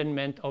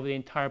abandonment of the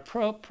entire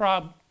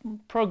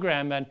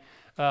program. And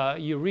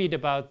you read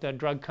about the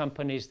drug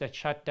companies that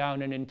shut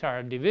down an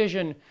entire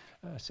division,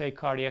 say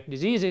cardiac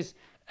diseases,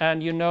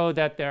 and you know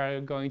that there are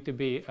going to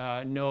be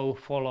no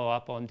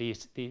follow-up on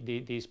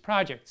these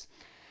projects.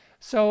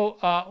 So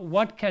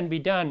what can be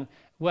done?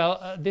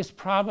 Well, this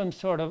problem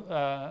sort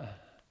of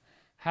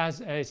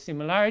has a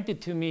similarity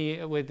to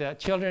me with the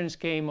children's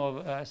game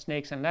of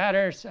Snakes and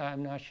Ladders.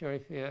 I'm not sure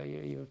if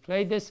you've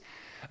played this.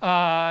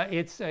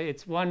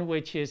 It's one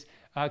which is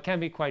can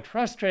be quite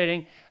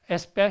frustrating,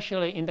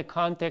 especially in the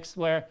context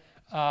where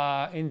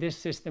in this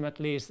system at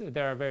least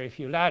there are very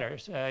few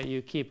ladders.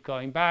 You keep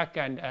going back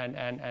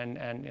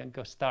and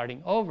go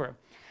starting over.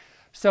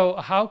 So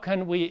how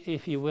can we,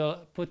 if you will,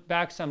 put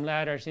back some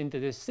ladders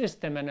into this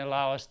system and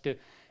allow us to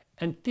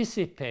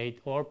anticipate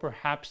or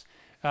perhaps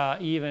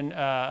even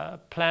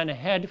plan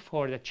ahead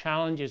for the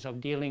challenges of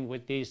dealing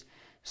with these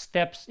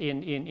steps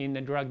in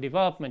the drug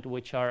development,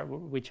 which are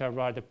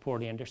rather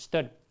poorly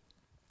understood.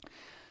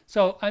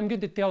 So I'm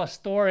going to tell a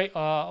story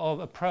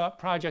of a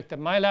project at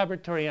my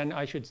laboratory, and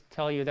I should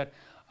tell you that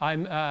I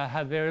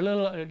have very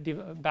little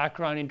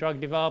background in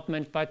drug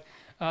development, but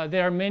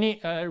there are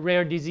many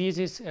rare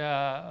diseases,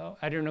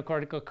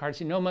 adrenocortical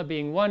carcinoma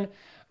being one,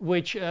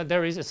 which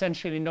there is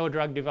essentially no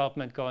drug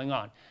development going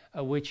on,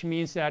 which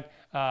means that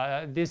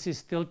this is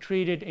still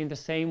treated in the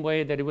same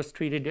way that it was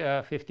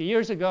treated 50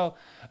 years ago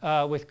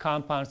with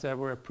compounds that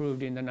were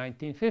approved in the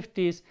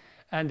 1950s,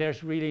 and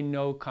there's really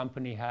no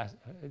company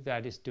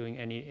that is doing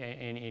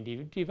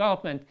any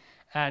development,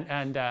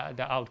 and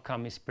the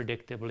outcome is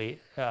predictably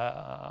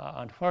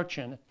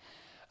unfortunate.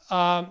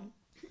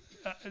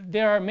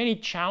 There are many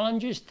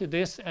challenges to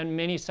this and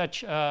many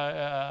such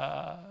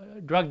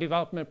drug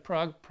development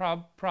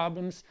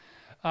problems.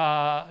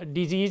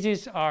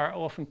 Diseases are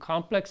often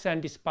complex,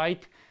 and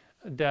despite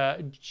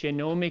the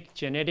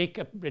genetic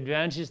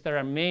advances that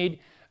are made,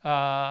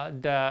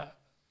 the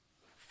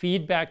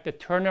feedback, the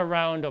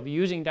turnaround of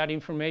using that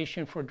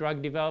information for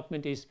drug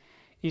development is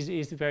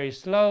very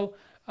slow.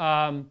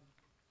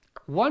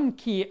 One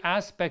key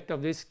aspect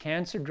of this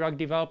cancer drug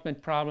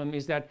development problem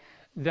is that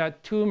the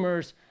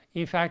tumors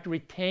in fact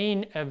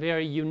retain a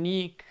very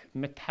unique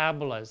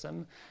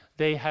metabolism.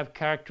 They have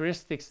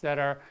characteristics that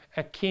are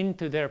akin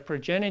to their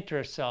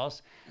progenitor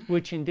cells,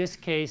 which in this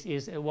case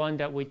is one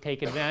that we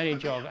take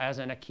advantage of as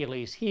an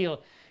Achilles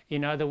heel.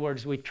 In other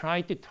words, we try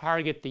to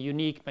target the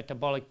unique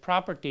metabolic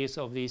properties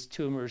of these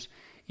tumors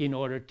in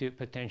order to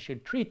potentially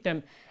treat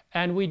them.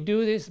 And we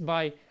do this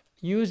by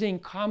using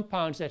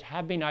compounds that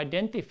have been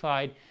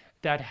identified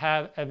that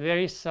have a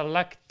very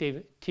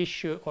selective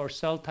tissue or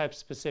cell type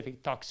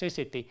specific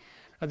toxicity.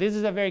 Now, this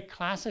is a very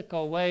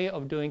classical way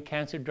of doing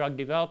cancer drug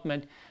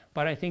development,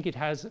 but I think it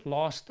has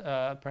lost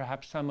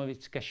perhaps some of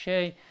its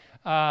cachet.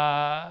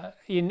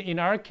 In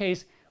our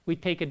case, we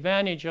take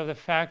advantage of the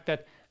fact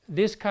that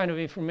this kind of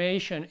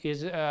information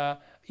is,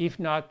 if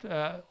not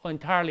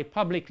entirely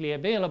publicly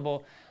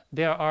available,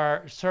 there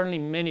are certainly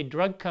many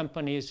drug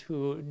companies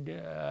who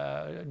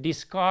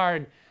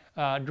discard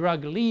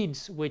drug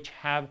leads which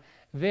have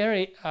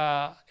very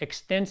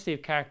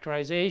extensive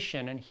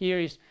characterization. And here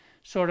is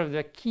sort of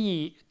the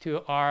key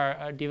to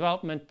our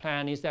development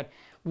plan, is that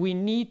we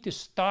need to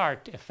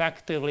start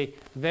effectively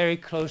very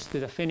close to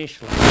the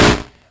finish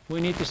line.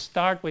 We need to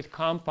start with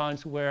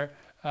compounds where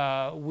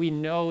we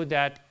know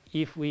that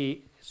if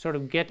we sort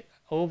of get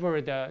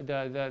over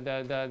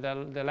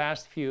the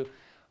last few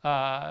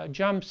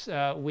jumps,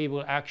 we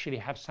will actually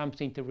have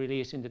something to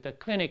release into the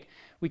clinic.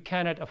 We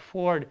cannot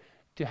afford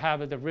to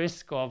have the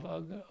risk of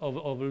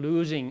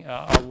losing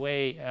our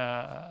way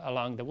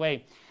along the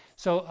way.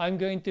 So I'm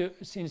going to,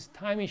 since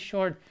time is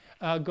short,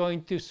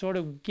 going to sort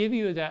of give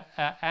you the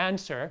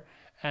answer,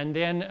 and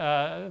then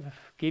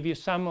give you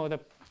some of the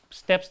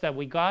steps that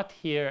we got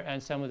here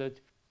and some of the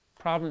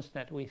problems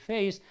that we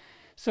face.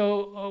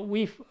 So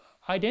we've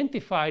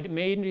identified,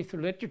 mainly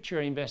through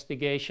literature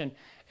investigation,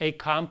 a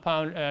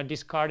compound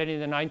discarded in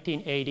the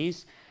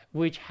 1980s,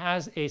 which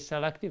has a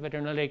selective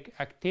adrenergic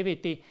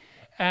activity.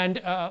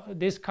 And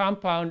this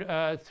compound,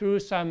 through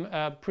some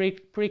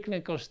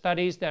preclinical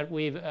studies that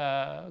we've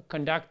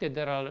conducted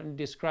that I'll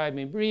describe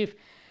in brief,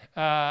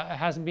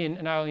 has been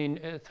now in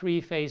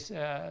 3-phase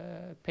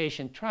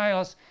patient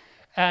trials.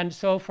 And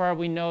so far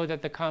we know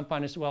that the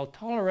compound is well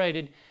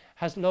tolerated,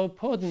 has low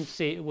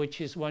potency, which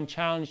is one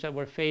challenge that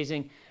we're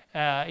facing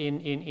in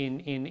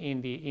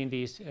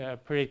these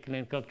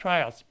preclinical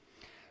trials.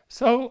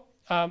 So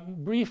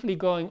briefly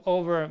going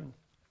over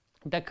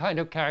the kind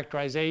of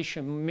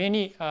characterization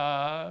many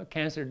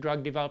cancer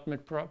drug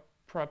development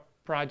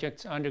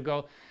projects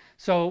undergo.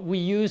 So we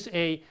use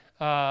a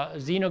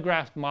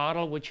xenograft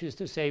model, which is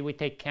to say we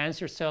take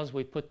cancer cells,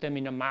 we put them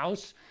in a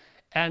mouse,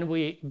 and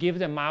we give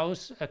the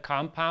mouse a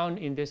compound,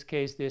 in this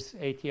case this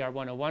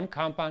ATR101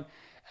 compound.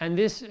 And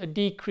this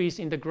decrease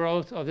in the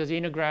growth of the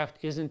xenograft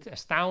isn't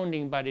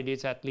astounding, but it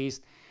is at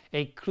least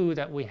a clue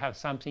that we have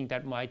something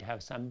that might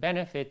have some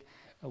benefit.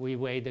 We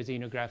weigh the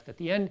xenograft at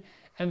the end.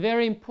 And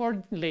very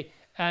importantly,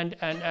 and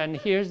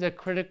here's the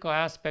critical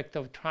aspect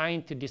of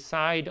trying to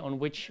decide on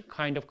which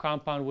kind of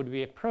compound would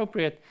be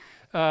appropriate,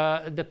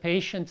 the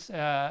patients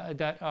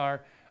that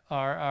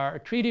are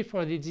treated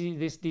for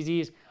this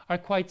disease are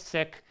quite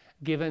sick,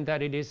 given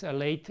that it is a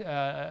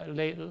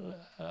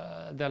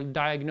the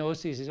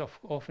diagnosis is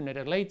often at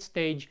a late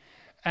stage,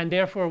 and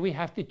therefore we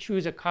have to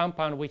choose a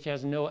compound which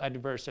has no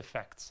adverse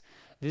effects.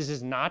 This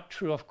is not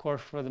true, of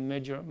course, for the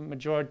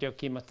majority of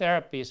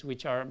chemotherapies,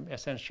 which are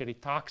essentially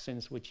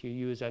toxins which you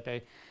use at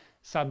a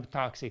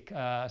subtoxic,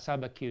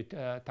 subacute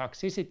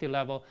toxicity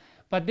level.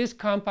 But this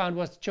compound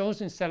was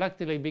chosen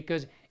selectively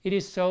because it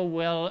is so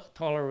well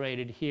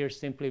tolerated, here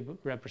simply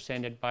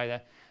represented by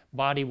the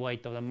body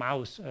weight of the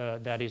mouse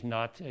that is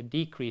not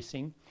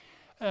decreasing.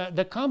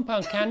 The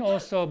compound can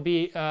also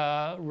be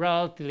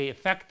relatively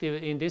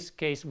effective. In this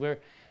case, we're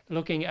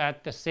looking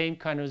at the same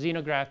kind of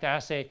xenograft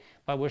assay,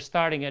 but we're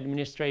starting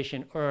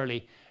administration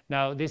early.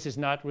 Now, this is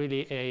not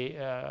really a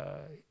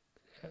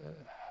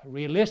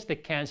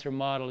realistic cancer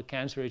model.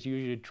 Cancer is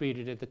usually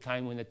treated at the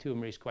time when the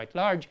tumor is quite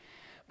large.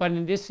 But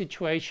in this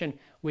situation,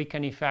 we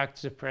can in fact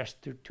suppress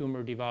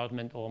tumor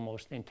development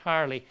almost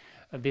entirely.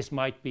 This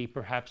might be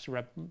perhaps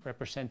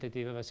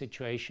representative of a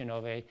situation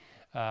of a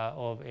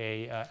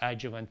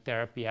adjuvant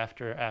therapy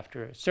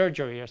after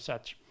surgery or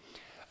such.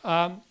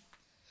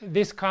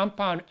 This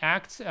compound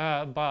acts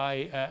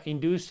by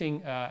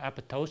inducing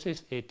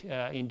apoptosis. It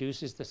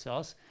induces the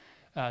cells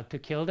to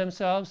kill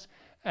themselves.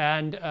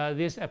 And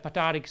this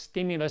apoptotic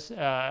stimulus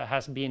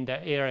has been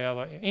the area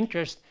of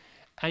interest.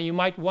 And you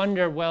might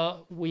wonder,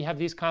 well, we have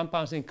these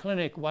compounds in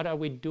clinic. What are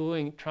we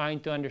doing trying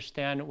to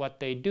understand what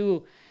they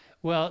do?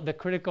 Well, the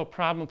critical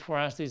problem for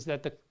us is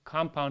that the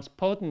compound's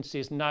potency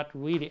is not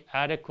really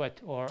adequate,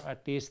 or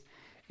at least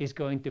is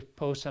going to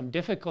pose some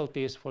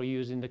difficulties for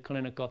use in the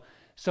clinical.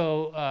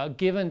 So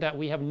given that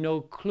we have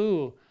no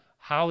clue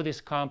how this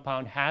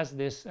compound has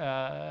this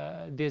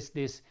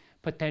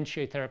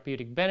potentially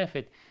therapeutic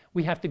benefit,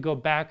 we have to go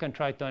back and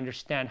try to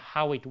understand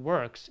how it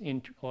works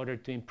in order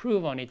to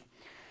improve on it.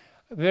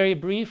 Very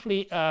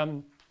briefly,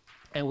 and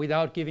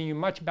without giving you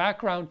much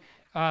background,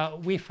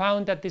 we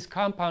found that this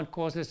compound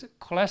causes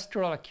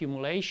cholesterol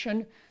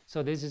accumulation.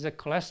 So this is a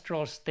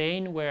cholesterol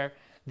stain where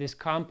this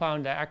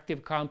compound, the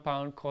active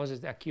compound, causes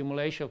the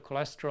accumulation of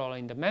cholesterol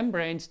in the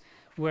membranes,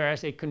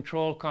 whereas a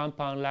control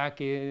compound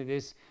lacking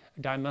this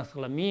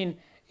dimethylamine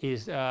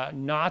is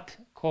not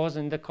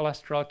causing the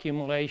cholesterol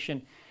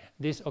accumulation.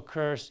 This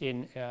occurs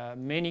in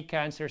many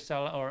cancer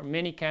cell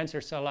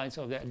lines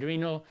of the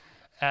adrenal.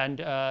 And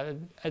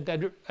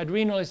the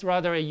adrenal is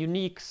rather a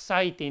unique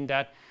site in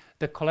that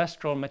the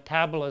cholesterol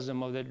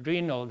metabolism of the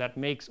adrenal that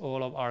makes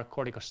all of our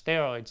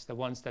corticosteroids, the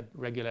ones that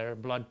regulate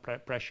blood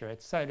pressure,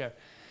 etc.,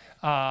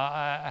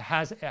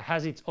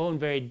 has its own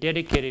very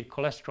dedicated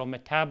cholesterol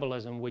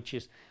metabolism, which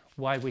is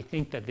why we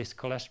think that this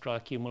cholesterol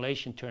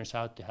accumulation turns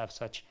out to have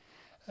such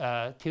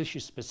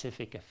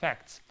tissue-specific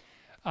effects.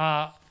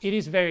 It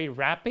is very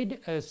rapid,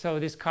 so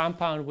this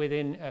compound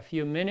within a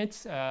few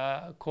minutes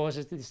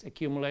causes this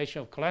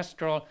accumulation of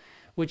cholesterol,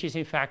 which is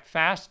in fact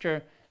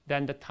faster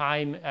than the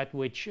time at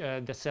which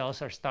the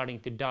cells are starting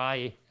to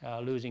die,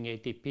 losing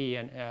ATP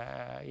and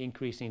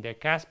increasing their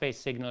caspase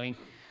signaling,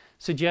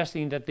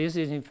 suggesting that this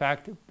is in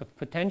fact a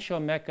potential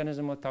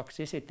mechanism of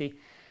toxicity.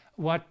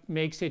 What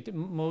makes it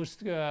most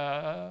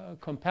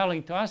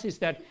compelling to us is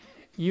that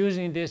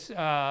using this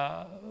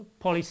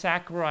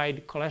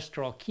polysaccharide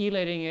cholesterol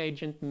chelating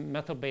agent,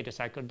 methyl beta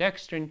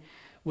cyclodextrin,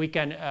 we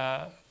can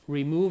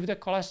remove the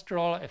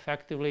cholesterol,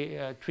 effectively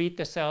treat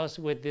the cells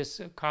with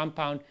this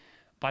compound,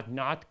 but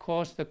not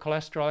cause the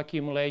cholesterol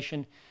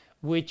accumulation,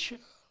 which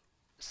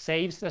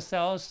saves the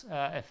cells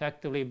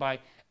effectively by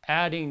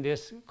adding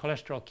this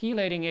cholesterol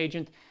chelating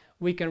agent.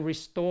 We can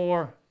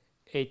restore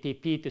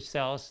ATP to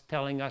cells,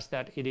 telling us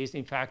that it is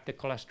in fact the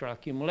cholesterol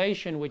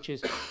accumulation which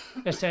is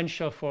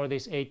essential for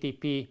this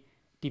ATP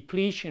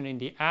depletion in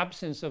the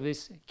absence of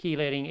this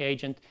chelating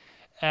agent,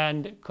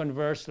 and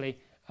conversely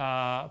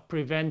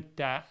prevent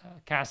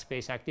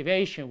caspase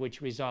activation,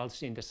 which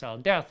results in the cell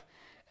death,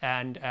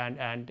 and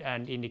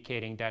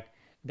indicating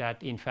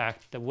that in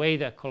fact the way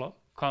the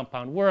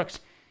compound works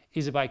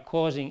is by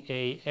causing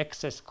a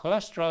excess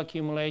cholesterol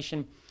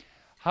accumulation.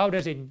 How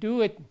does it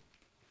do it?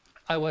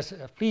 I was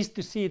pleased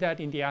to see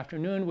that in the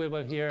afternoon we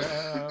will hear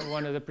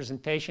one of the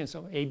presentations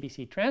of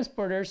ABC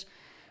transporters,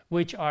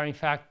 which are in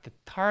fact the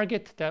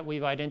target that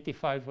we've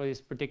identified for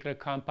this particular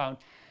compound.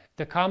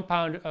 The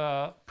compound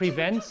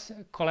prevents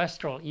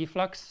cholesterol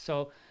efflux,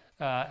 so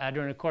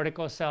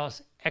adrenocortical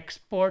cells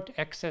export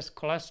excess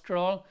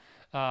cholesterol,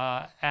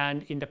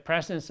 and in the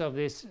presence of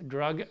this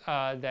drug,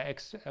 the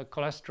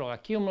cholesterol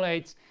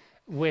accumulates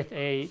with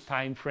a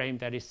time frame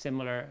that is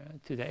similar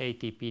to the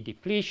ATP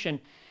depletion.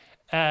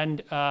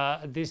 And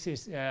this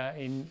is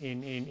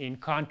in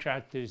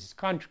contrast to this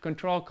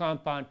control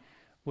compound,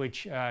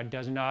 which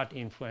does not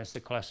influence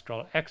the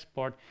cholesterol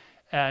export.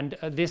 And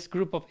this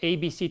group of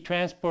ABC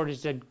transport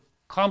is a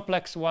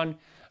complex one.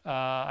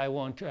 I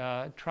won't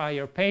try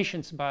your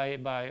patience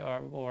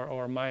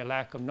or my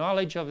lack of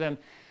knowledge of them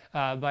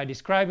by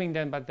describing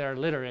them, but there are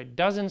literally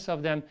dozens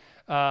of them.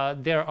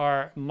 There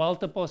are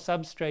multiple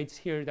substrates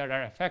here that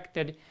are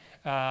affected.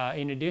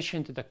 In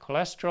addition to the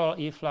cholesterol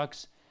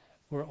efflux,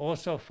 we're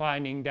also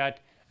finding that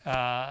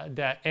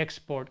the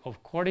export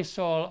of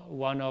cortisol,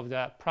 one of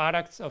the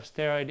products of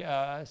steroid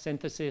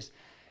synthesis,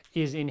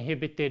 is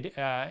inhibited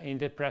in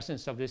the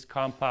presence of this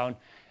compound,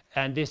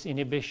 and this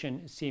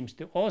inhibition seems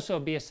to also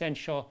be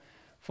essential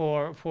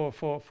for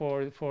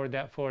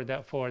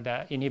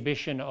the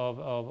inhibition of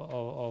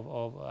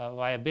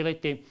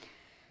viability,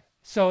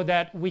 so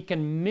that we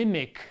can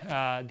mimic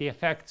the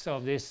effects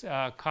of this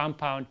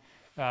compound.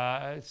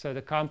 So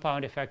the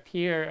compound effect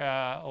here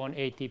on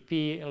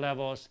ATP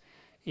levels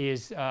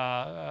is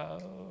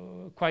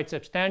quite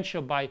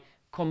substantial. By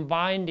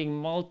combining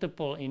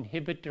multiple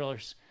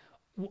inhibitors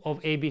of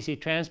ABC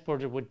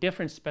transporter with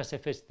different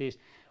specificities,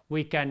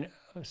 we can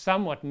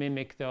somewhat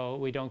mimic, though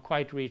we don't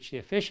quite reach the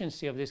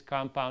efficiency of this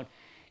compound,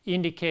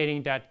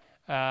 indicating that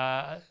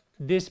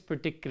this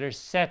particular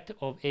set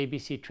of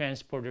ABC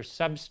transporter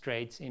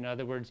substrates, in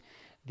other words,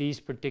 these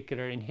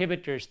particular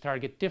inhibitors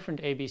target different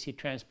ABC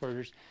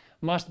transporters,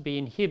 must be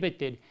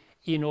inhibited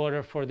in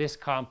order for this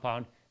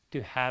compound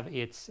to have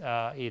its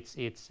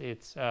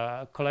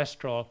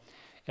cholesterol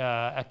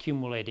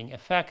accumulating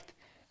effect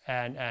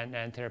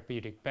and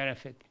therapeutic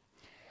benefit.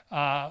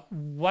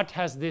 What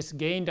has this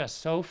gained us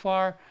so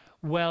far?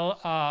 Well,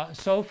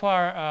 so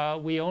far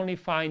we only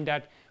find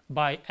that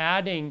by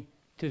adding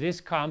to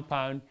this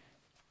compound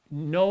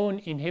known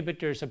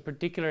inhibitors of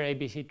particular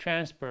ABC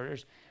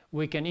transporters,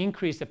 we can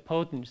increase the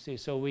potency.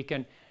 So we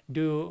can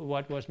do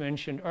what was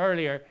mentioned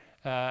earlier,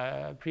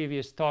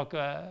 previous talk,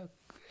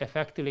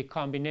 effectively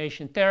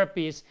combination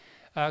therapies.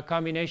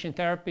 Combination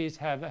therapies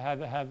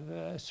have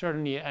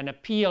certainly an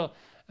appeal.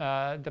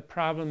 The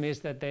problem is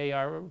that they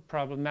are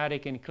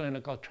problematic in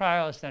clinical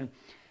trials,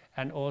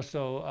 and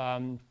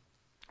also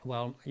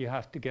well, you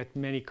have to get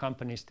many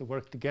companies to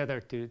work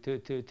together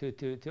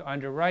to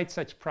underwrite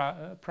such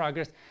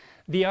progress.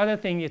 The other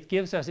thing it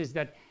gives us is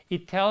that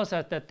it tells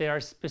us that there are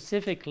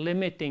specific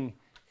limiting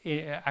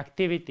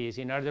activities.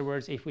 In other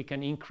words, if we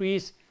can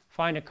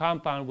find a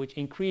compound which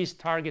increase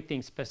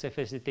targeting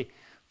specificity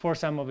for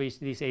some of these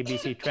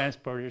ABC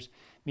transporters,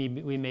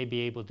 we may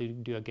be able to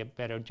do a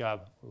better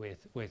job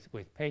with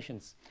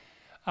patients.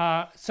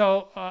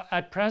 So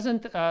at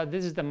present,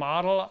 this is the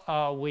model.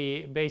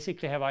 We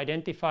basically have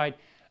identified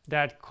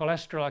that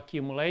cholesterol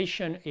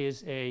accumulation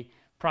is a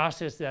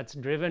process that's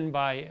driven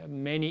by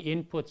many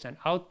inputs and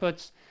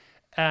outputs.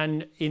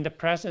 And in the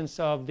presence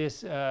of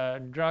this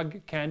drug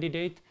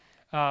candidate,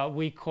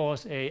 we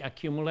cause an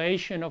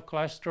accumulation of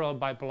cholesterol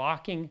by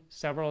blocking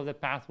several of the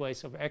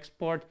pathways of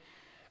export,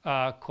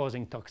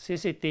 causing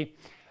toxicity.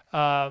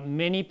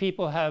 Many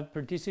people have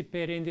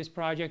participated in this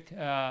project.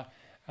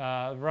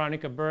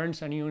 Veronica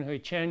Burns and Yoon-Hui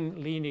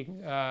Chen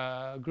leading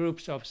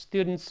groups of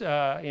students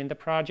in the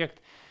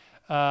project.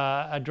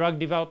 A drug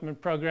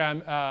development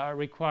program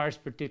requires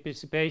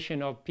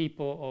participation of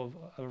people of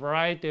a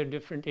variety of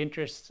different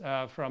interests,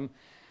 from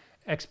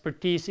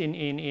expertise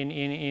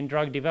in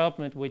drug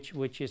development,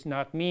 which is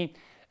not me,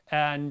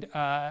 And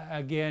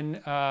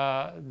again,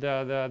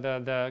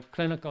 the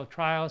clinical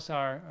trials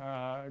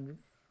are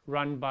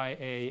run by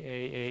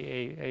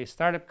a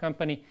startup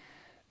company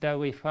that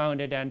we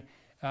founded, and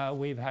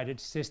we've had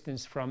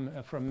assistance from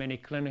many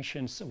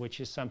clinicians, which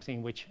is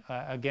something which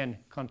again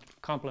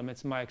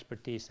complements my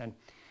expertise and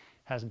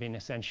has been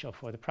essential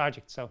for the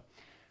project. So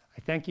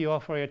I thank you all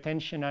for your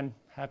attention. I'm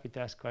happy to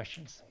answer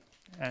questions.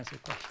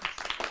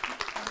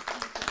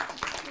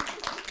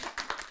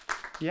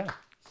 Yeah.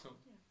 So,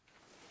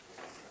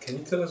 can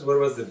you tell us what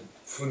was the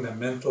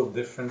fundamental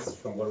difference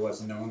from what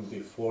was known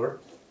before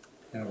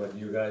and what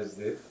you guys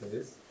did for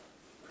this?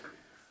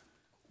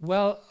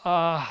 Well,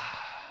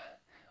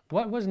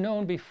 what was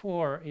known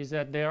before is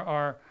that there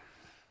are,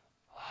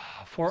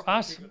 for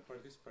us,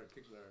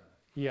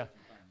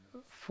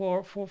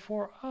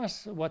 for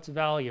us, what's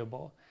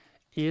valuable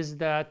is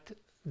that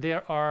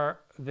there are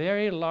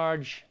very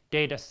large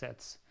data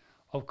sets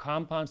of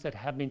compounds that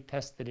have been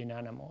tested in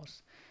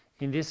animals.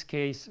 In this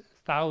case,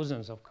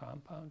 thousands of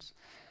compounds.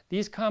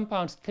 These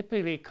compounds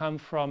typically come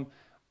from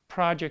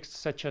projects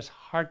such as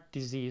heart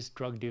disease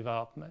drug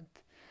development.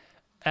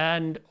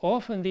 And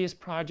often these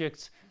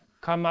projects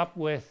come up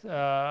with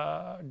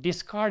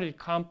discarded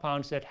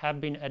compounds that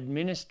have been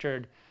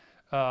administered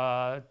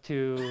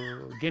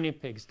to guinea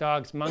pigs,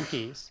 dogs,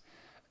 monkeys,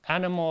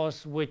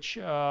 animals which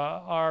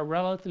are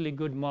relatively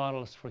good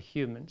models for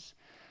humans.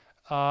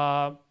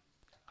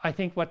 I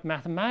think what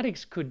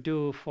mathematics could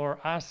do for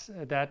us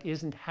that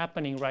isn't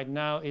happening right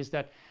now is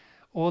that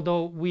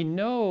although we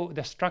know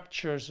the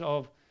structures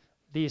of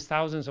these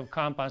thousands of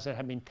compounds that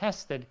have been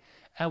tested,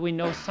 and we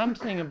know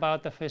something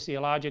about the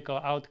physiological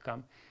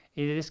outcome.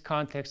 In this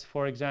context,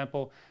 for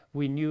example,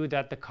 we knew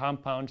that the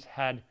compounds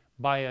had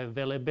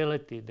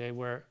bioavailability. They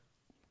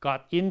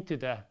got into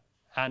the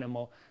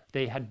animal.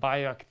 They had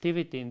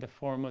bioactivity in the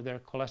form of their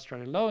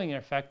cholesterol-lowering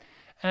effect.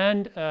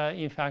 And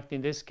in fact,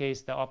 in this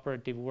case, the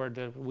operative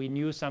word, we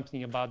knew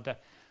something about the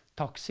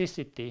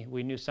toxicity.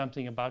 We knew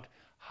something about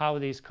how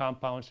these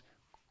compounds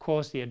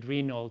cause the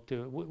adrenal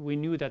to, we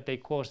knew that they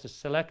caused a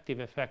selective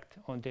effect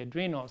on the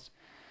adrenals.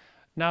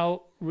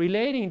 Now,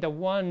 relating the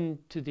one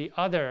to the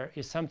other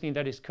is something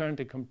that is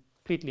currently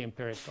completely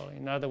empirical.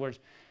 In other words,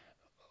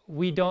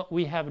 we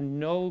have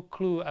no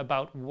clue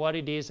about what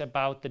it is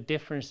about the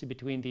difference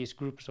between these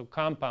groups of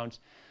compounds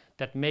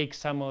that make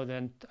some of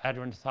them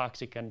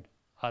adrenotoxic and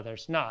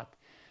others not.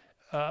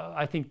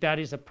 I think that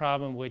is a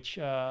problem which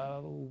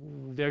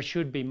there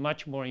should be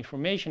much more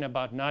information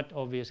about, not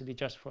obviously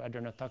just for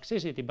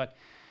adrenotoxicity, but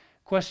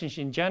questions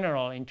in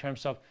general in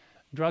terms of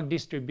drug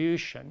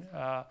distribution.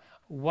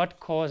 What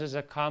causes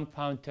a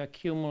compound to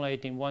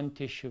accumulate in one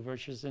tissue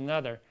versus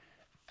another?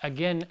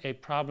 Again, a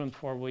problem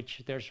for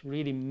which there's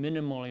really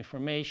minimal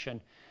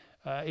information.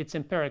 It's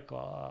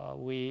empirical.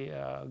 We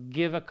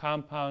give a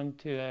compound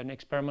to an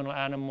experimental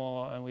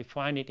animal and we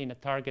find it in a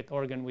target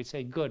organ. We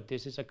say, good,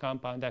 this is a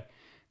compound that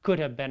could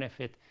have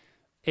benefit.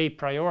 A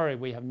priori,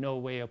 we have no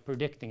way of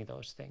predicting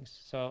those things.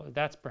 So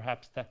that's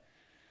perhaps the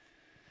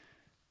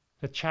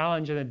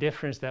challenge and the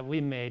difference that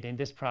we made in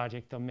this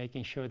project of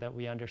making sure that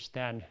we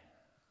understand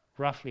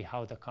roughly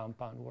how the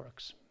compound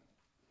works.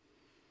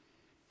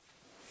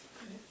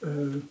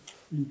 In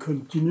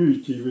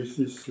continuity with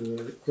this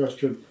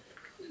question,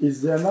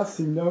 is there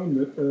nothing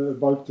known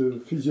about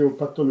the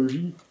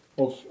physiopathology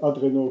of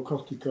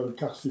adrenocortical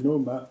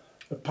carcinoma,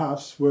 a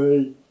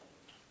pathway,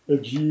 a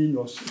gene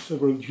or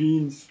several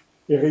genes,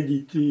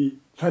 heredity,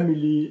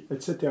 family,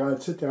 etc.,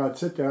 etc.,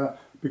 etc.?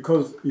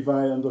 Because if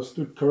I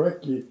understood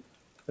correctly,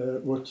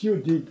 what you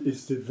did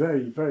is the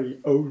very, very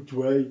old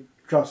way,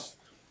 just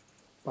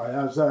by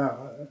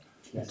hazard,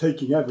 yes.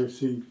 Taking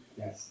everything.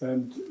 Yes.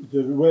 And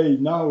the way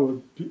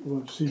now,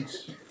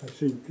 since I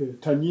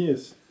think 10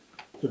 years,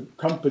 the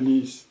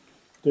companies,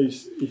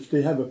 if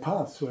they have a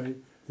pathway,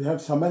 they have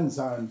some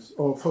enzymes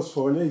or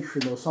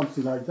phosphorylation or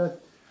something like that,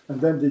 and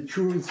then they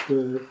choose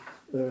the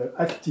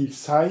active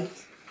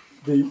site,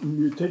 they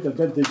mutate, and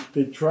then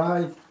they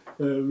try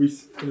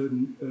with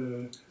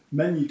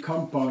many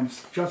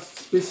compounds just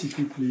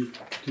specifically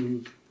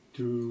to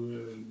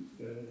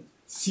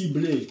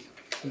cible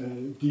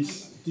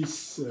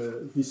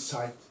this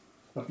site.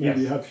 But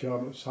maybe Yes. have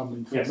some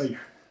information.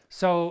 Yes.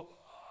 So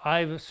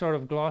I've sort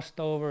of glossed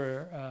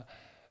over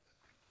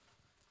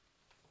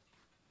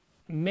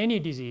many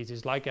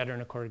diseases like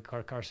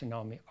adrenocortical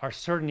carcinoma are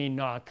certainly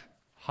not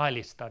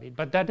highly studied,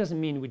 but that doesn't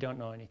mean we don't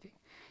know anything.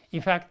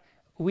 In fact,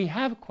 we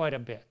have quite a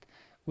bit.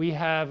 We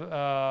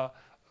have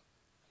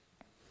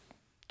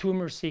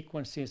tumor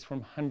sequences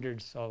from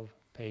hundreds of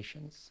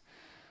patients,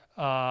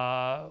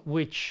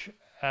 which,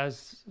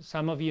 as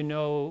some of you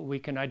know, we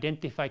can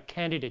identify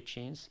candidate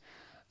genes.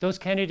 Those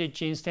candidate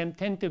genes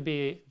tend to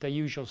be the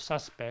usual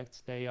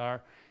suspects. They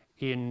are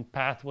in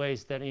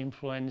pathways that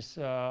influence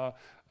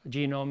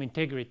genome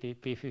integrity,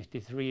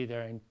 p53.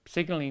 They're in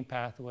signaling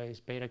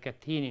pathways,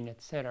 beta-catenin,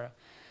 etc.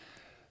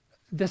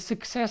 The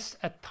success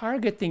at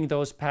targeting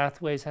those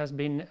pathways has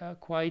been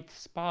quite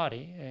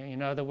spotty.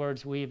 In other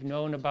words, we've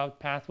known about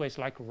pathways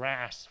like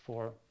RAS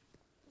for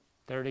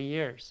 30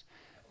 years.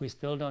 We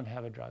still don't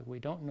have a drug. We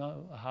don't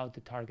know how to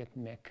target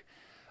MYC.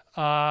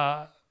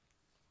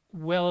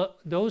 Well,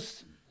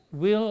 those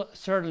will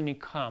certainly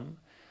come,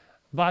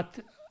 but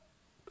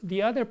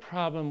the other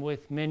problem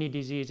with many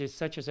diseases,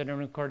 such as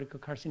adrenocortical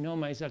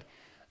carcinoma, is that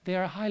they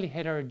are highly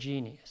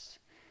heterogeneous.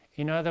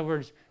 In other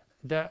words,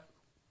 the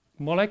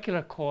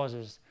molecular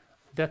causes,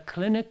 the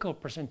clinical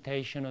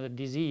presentation of the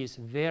disease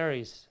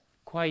varies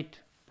quite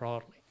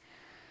broadly.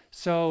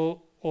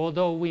 So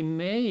although we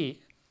may,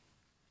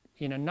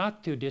 in a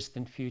not too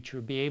distant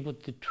future, be able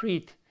to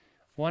treat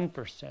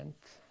 1%,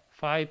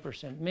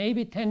 5%,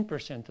 maybe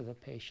 10% of the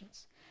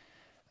patients,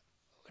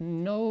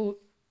 no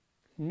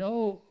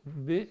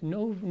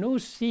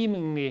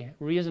seemingly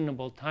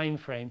reasonable time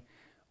frame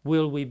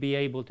will we be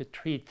able to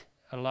treat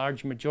a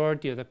large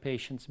majority of the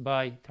patients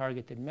by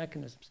targeted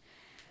mechanisms.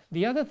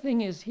 The other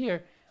thing is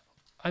here,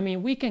 I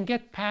mean, we can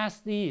get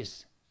past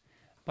these,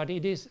 but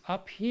it is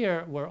up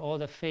here where all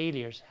the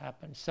failures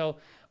happen. So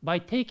by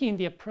taking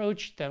the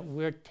approach that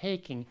we're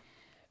taking,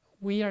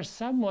 we are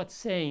somewhat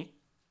saying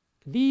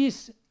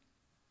these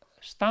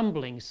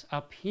stumblings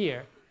up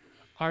here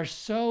are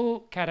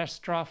so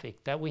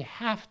catastrophic that we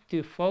have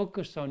to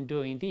focus on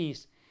doing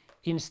these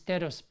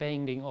instead of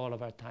spending all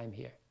of our time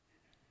here.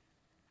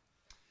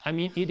 I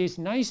mean, it is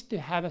nice to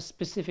have a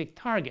specific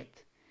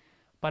target,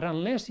 but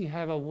unless you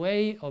have a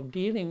way of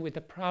dealing with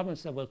the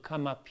problems that will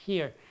come up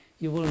here,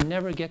 you will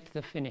never get to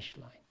the finish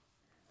line.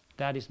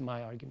 That is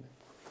my argument.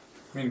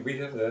 I mean, we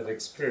have that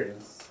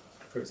experience.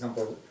 For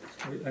example,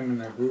 I'm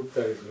in a group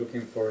that is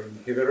looking for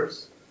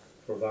inhibitors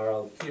for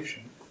viral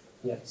fusion.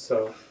 Yeah.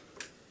 So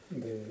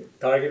the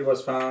target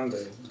was found,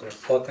 they're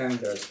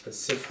potent, they're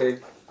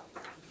specific.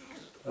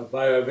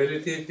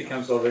 Bioavailability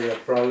becomes already a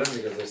problem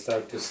because they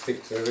start to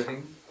stick to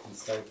everything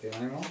inside the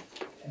animal.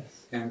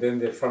 Yes. And then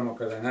the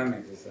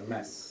pharmacodynamics is a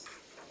mess.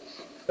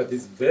 But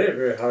it's very,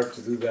 very hard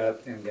to do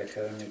that in the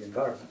academic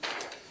environment.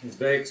 It's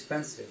very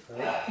expensive,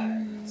 right?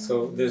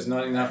 So there's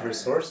not enough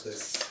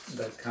resources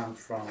that come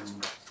from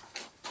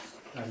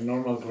a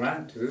normal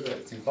grant to do that.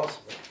 It's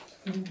impossible.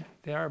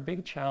 There are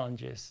big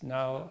challenges.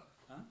 Now,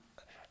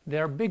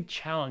 there are big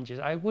challenges.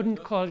 I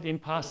wouldn't call it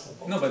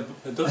impossible. No, but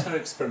those are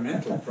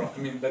experimental problems.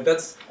 I mean, but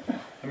that's,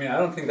 I mean, I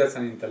don't think that's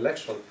an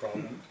intellectual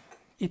problem.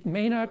 It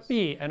may not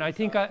be, and I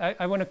think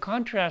I want to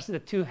contrast the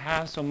two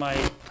halves of my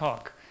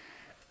talk.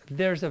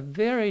 There's a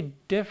very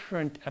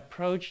different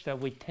approach that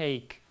we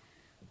take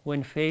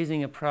when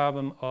facing a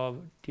problem of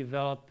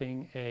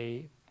developing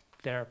a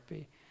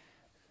therapy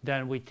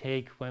than we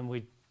take when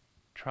we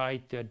try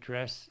to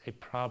address a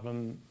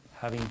problem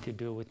having to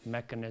do with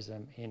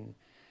mechanism in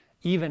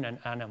even an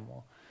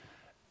animal.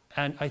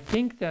 And I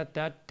think that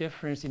that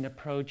difference in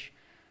approach,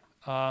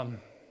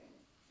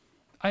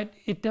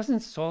 it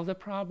doesn't solve the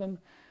problem,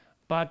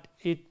 but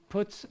it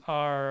puts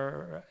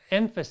our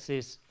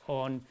emphasis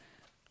on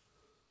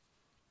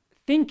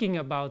thinking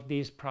about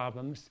these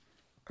problems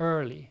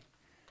early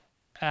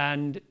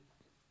and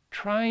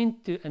trying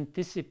to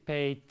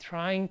anticipate,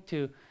 trying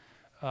to,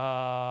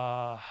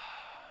 I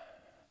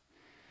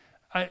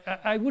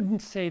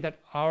wouldn't say that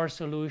our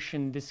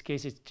solution in this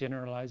case is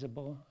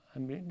generalizable. I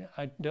mean,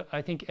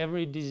 I think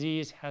every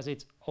disease has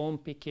its own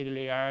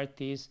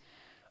peculiarities.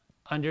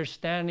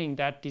 Understanding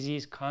that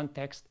disease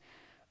context,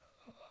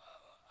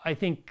 I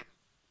think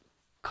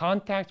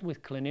contact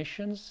with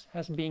clinicians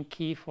has been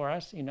key for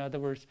us. In other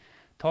words,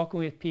 talking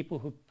with people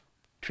who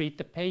treat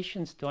the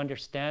patients to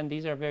understand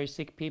these are very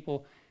sick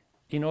people.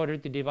 In order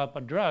to develop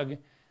a drug,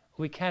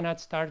 we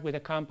cannot start with a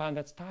compound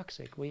that's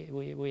toxic.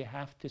 We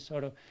have to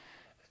sort of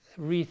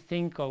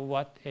rethink of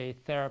what a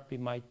therapy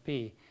might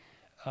be.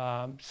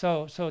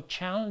 So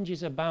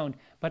challenges abound.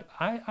 But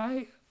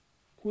I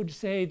would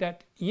say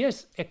that,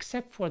 yes,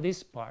 except for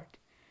this part,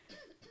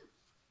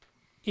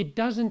 it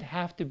doesn't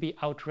have to be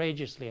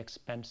outrageously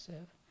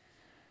expensive.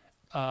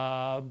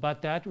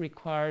 But that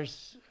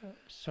requires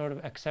sort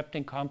of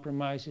accepting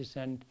compromises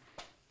and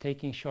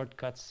taking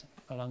shortcuts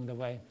along the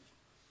way.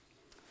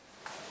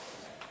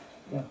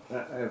 Yeah.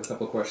 I have a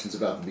couple of questions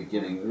about the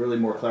beginning, really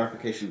more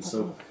clarification.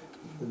 So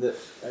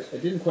I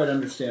didn't quite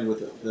understand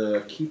with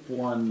the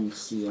Keep1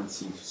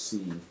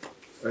 CNCC.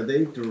 Are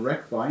they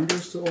direct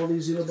binders to all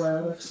these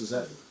xenobiotics? Is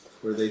that,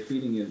 or are they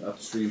feeding in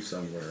upstream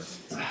somewhere?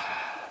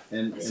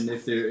 And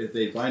if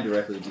they bind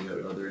directly,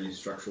 are there any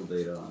structural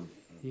data on?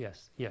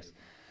 Yes, yes.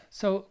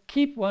 So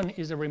Keep1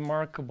 is a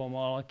remarkable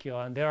molecule,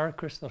 and there are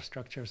crystal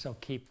structures of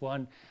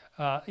Keep1.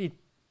 It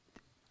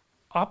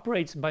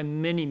operates by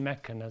many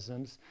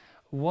mechanisms.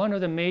 One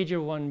of the major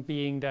ones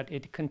being that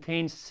it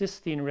contains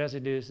cysteine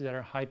residues that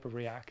are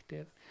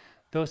hyperreactive.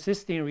 Those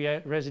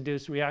cysteine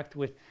residues react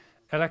with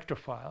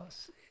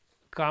electrophiles,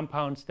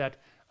 compounds that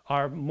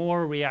are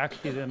more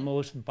reactive than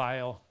most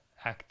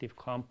bioactive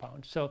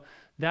compounds. So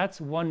that's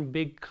one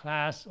big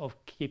class of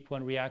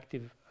Keep1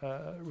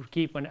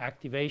 Keep1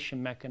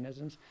 activation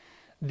mechanisms.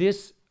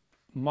 This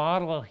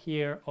model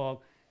here of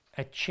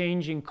a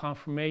changing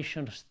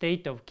conformational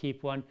state of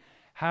Keep1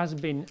 has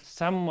been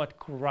somewhat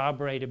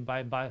corroborated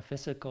by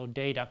biophysical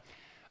data.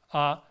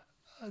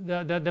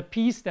 The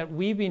piece that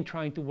we've been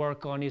trying to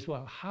work on is,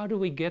 well, how do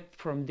we get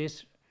from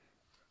this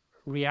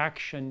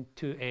reaction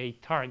to a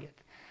target.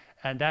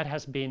 And that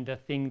has been the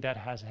thing that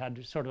has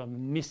had sort of a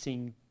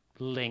missing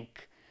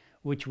link,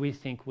 which we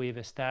think we've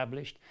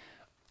established.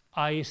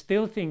 I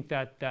still think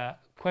that the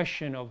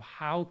question of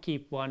how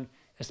keep one,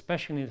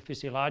 especially in the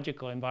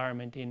physiological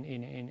environment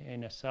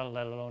in a cell,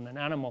 let alone an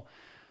animal,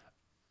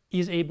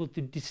 is able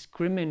to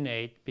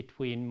discriminate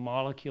between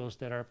molecules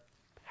that are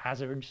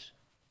hazards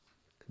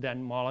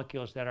than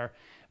molecules that are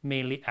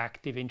mainly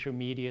active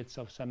intermediates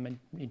of some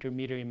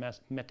intermediary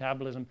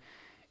metabolism.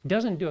 It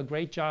doesn't do a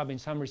great job in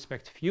some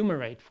respects.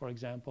 Fumarate, for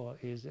example,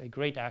 is a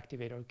great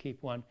activator of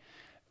KEAP1,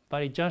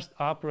 but it just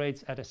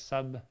operates at a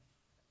sub.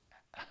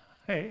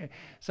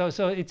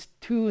 So it's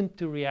tuned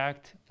to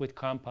react with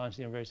compounds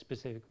in a very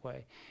specific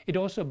way. It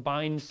also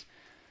binds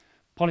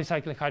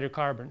polycyclic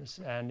hydrocarbons,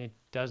 and it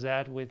does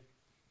that with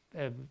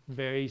a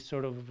very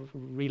sort of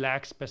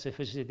relaxed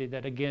specificity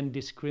that again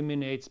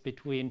discriminates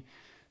between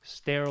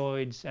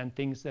steroids and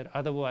things that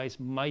otherwise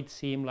might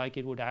seem like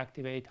it would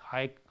activate.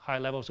 High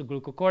levels of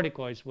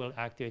glucocorticoids will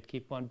activate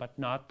KEAP1, but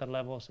not the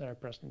levels that are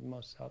present in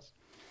most cells.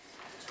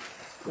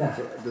 Yeah.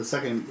 So the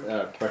second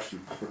question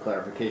for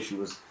clarification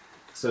was,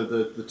 so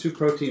the two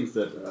proteins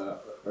that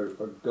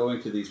are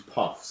going to these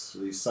puffs,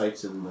 these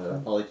sites in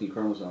the polytene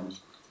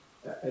chromosomes,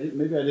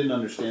 maybe I didn't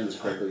understand this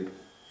correctly.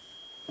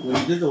 When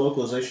you did the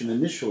localization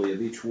initially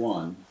of each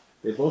one,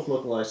 they both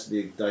localized to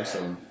the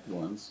disome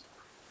ones.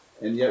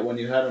 And yet, when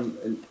you had them,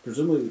 and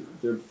presumably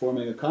they're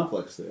forming a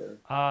complex there.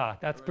 Ah,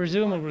 that's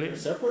presumably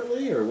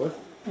Separately, or what?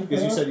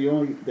 Because you said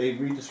they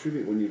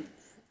redistribute when you.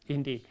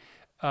 Indeed.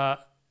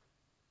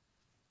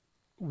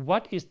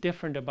 What is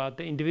different about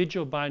the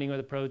individual binding of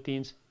the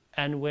proteins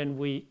and when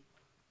we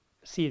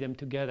see them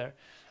together?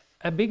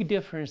 A big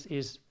difference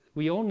is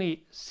we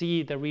only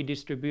see the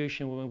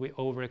redistribution when we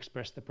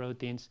overexpress the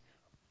proteins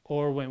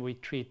or when we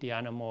treat the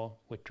animal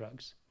with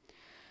drugs.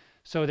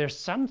 So there's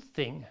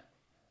something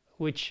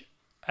which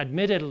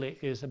admittedly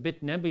is a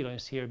bit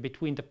nebulous here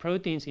between the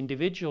proteins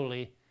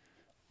individually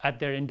at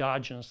their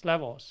endogenous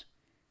levels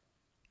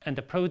and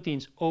the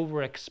proteins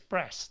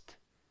overexpressed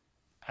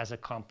as a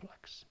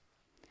complex.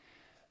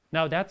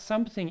 Now that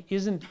something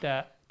isn't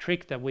the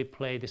trick that we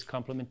play this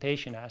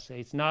complementation assay.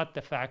 It's not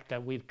the fact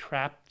that we've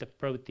trapped the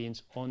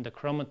proteins on the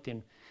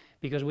chromatin,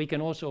 because we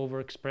can also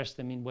overexpress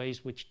them in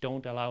ways which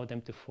don't allow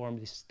them to form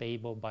this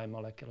stable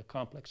bimolecular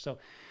complex. So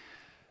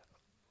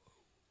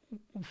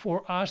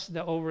for us,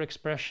 the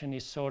overexpression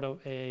is sort of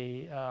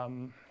a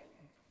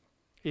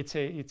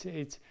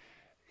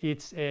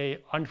it's a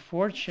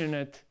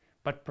unfortunate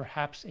but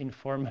perhaps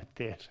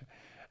informative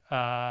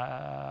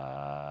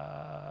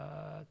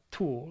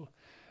tool.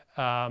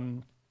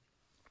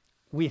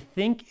 We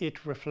think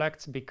it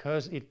reflects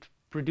because it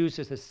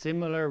produces a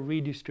similar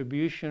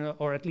redistribution,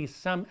 or at least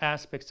some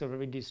aspects of a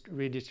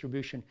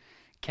redistribution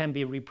can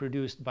be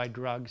reproduced by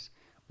drugs.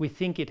 We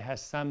think it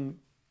has some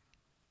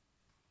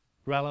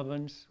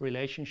relevance,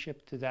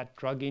 relationship to that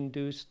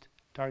drug-induced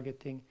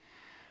targeting.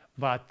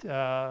 But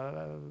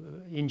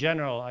in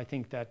general, I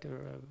think that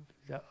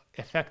the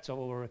effects of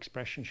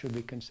overexpression should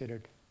be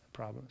considered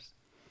problems.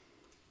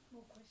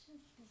 More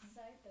questions? This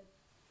side that,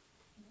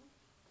 no?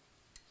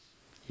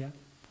 Yeah.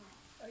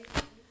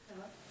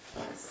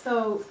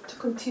 So to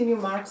continue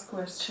Mark's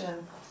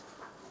question,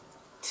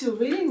 to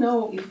really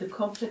know if the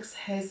complex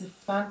has a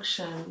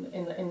function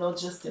and not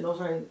just an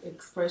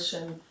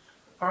overexpression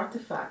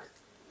artifact,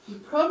 you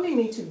probably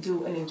need to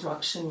do an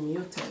interaction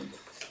mutant.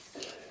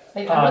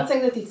 I'm not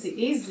saying that it's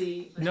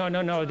easy. No,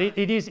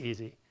 it is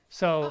easy.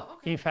 So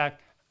in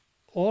fact,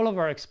 all of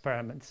our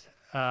experiments,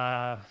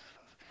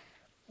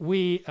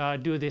 we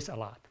do this a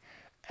lot.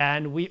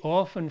 And we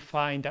often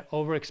find that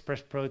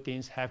overexpressed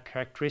proteins have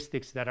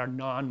characteristics that are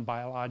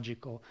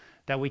non-biological,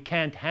 that we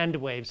can't hand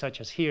wave,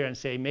 such as here, and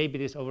say maybe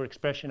this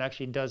overexpression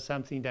actually does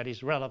something that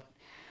is relevant.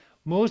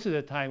 Most of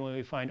the time when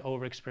we find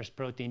overexpressed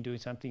protein doing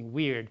something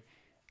weird,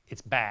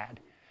 it's bad.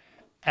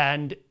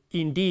 And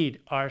indeed,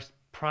 our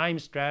prime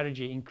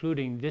strategy,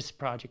 including this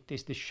project,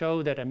 is to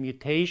show that a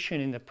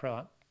mutation in the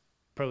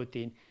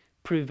protein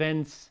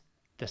prevents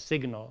the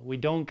signal. We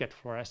don't get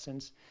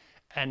fluorescence,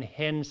 and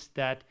hence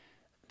that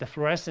the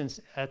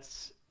fluorescence at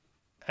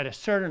a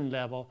certain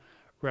level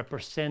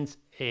represents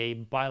a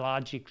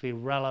biologically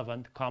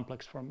relevant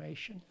complex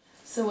formation.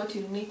 So what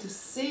you need to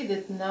see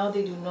that now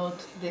they do not,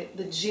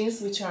 the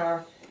genes which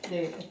are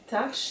they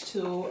attached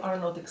to are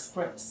not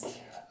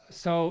expressed.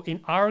 So in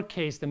our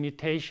case, the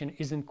mutation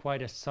isn't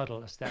quite as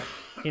subtle as that.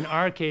 In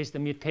our case, the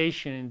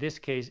mutation in this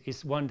case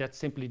is one that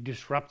simply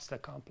disrupts the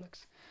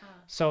complex.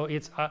 So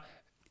it's,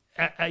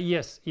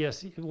 yes,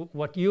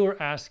 what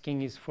you're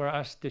asking is for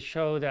us to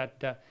show that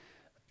the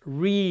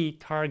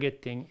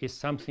retargeting is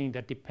something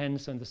that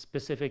depends on the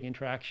specific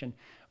interaction,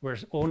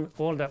 whereas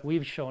all that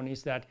we've shown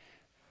is that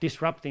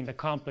disrupting the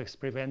complex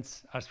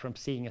prevents us from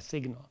seeing a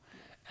signal.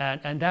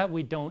 And that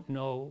we don't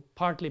know,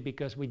 partly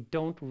because we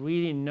don't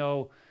really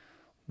know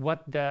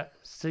what the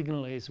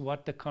signal is,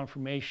 what the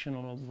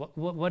conformational,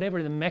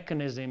 whatever the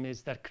mechanism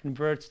is that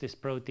converts this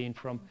protein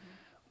from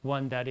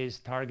one that is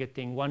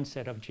targeting one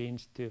set of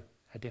genes to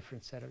a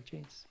different set of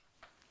genes.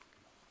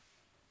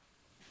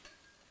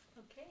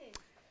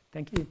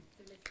 Thank you.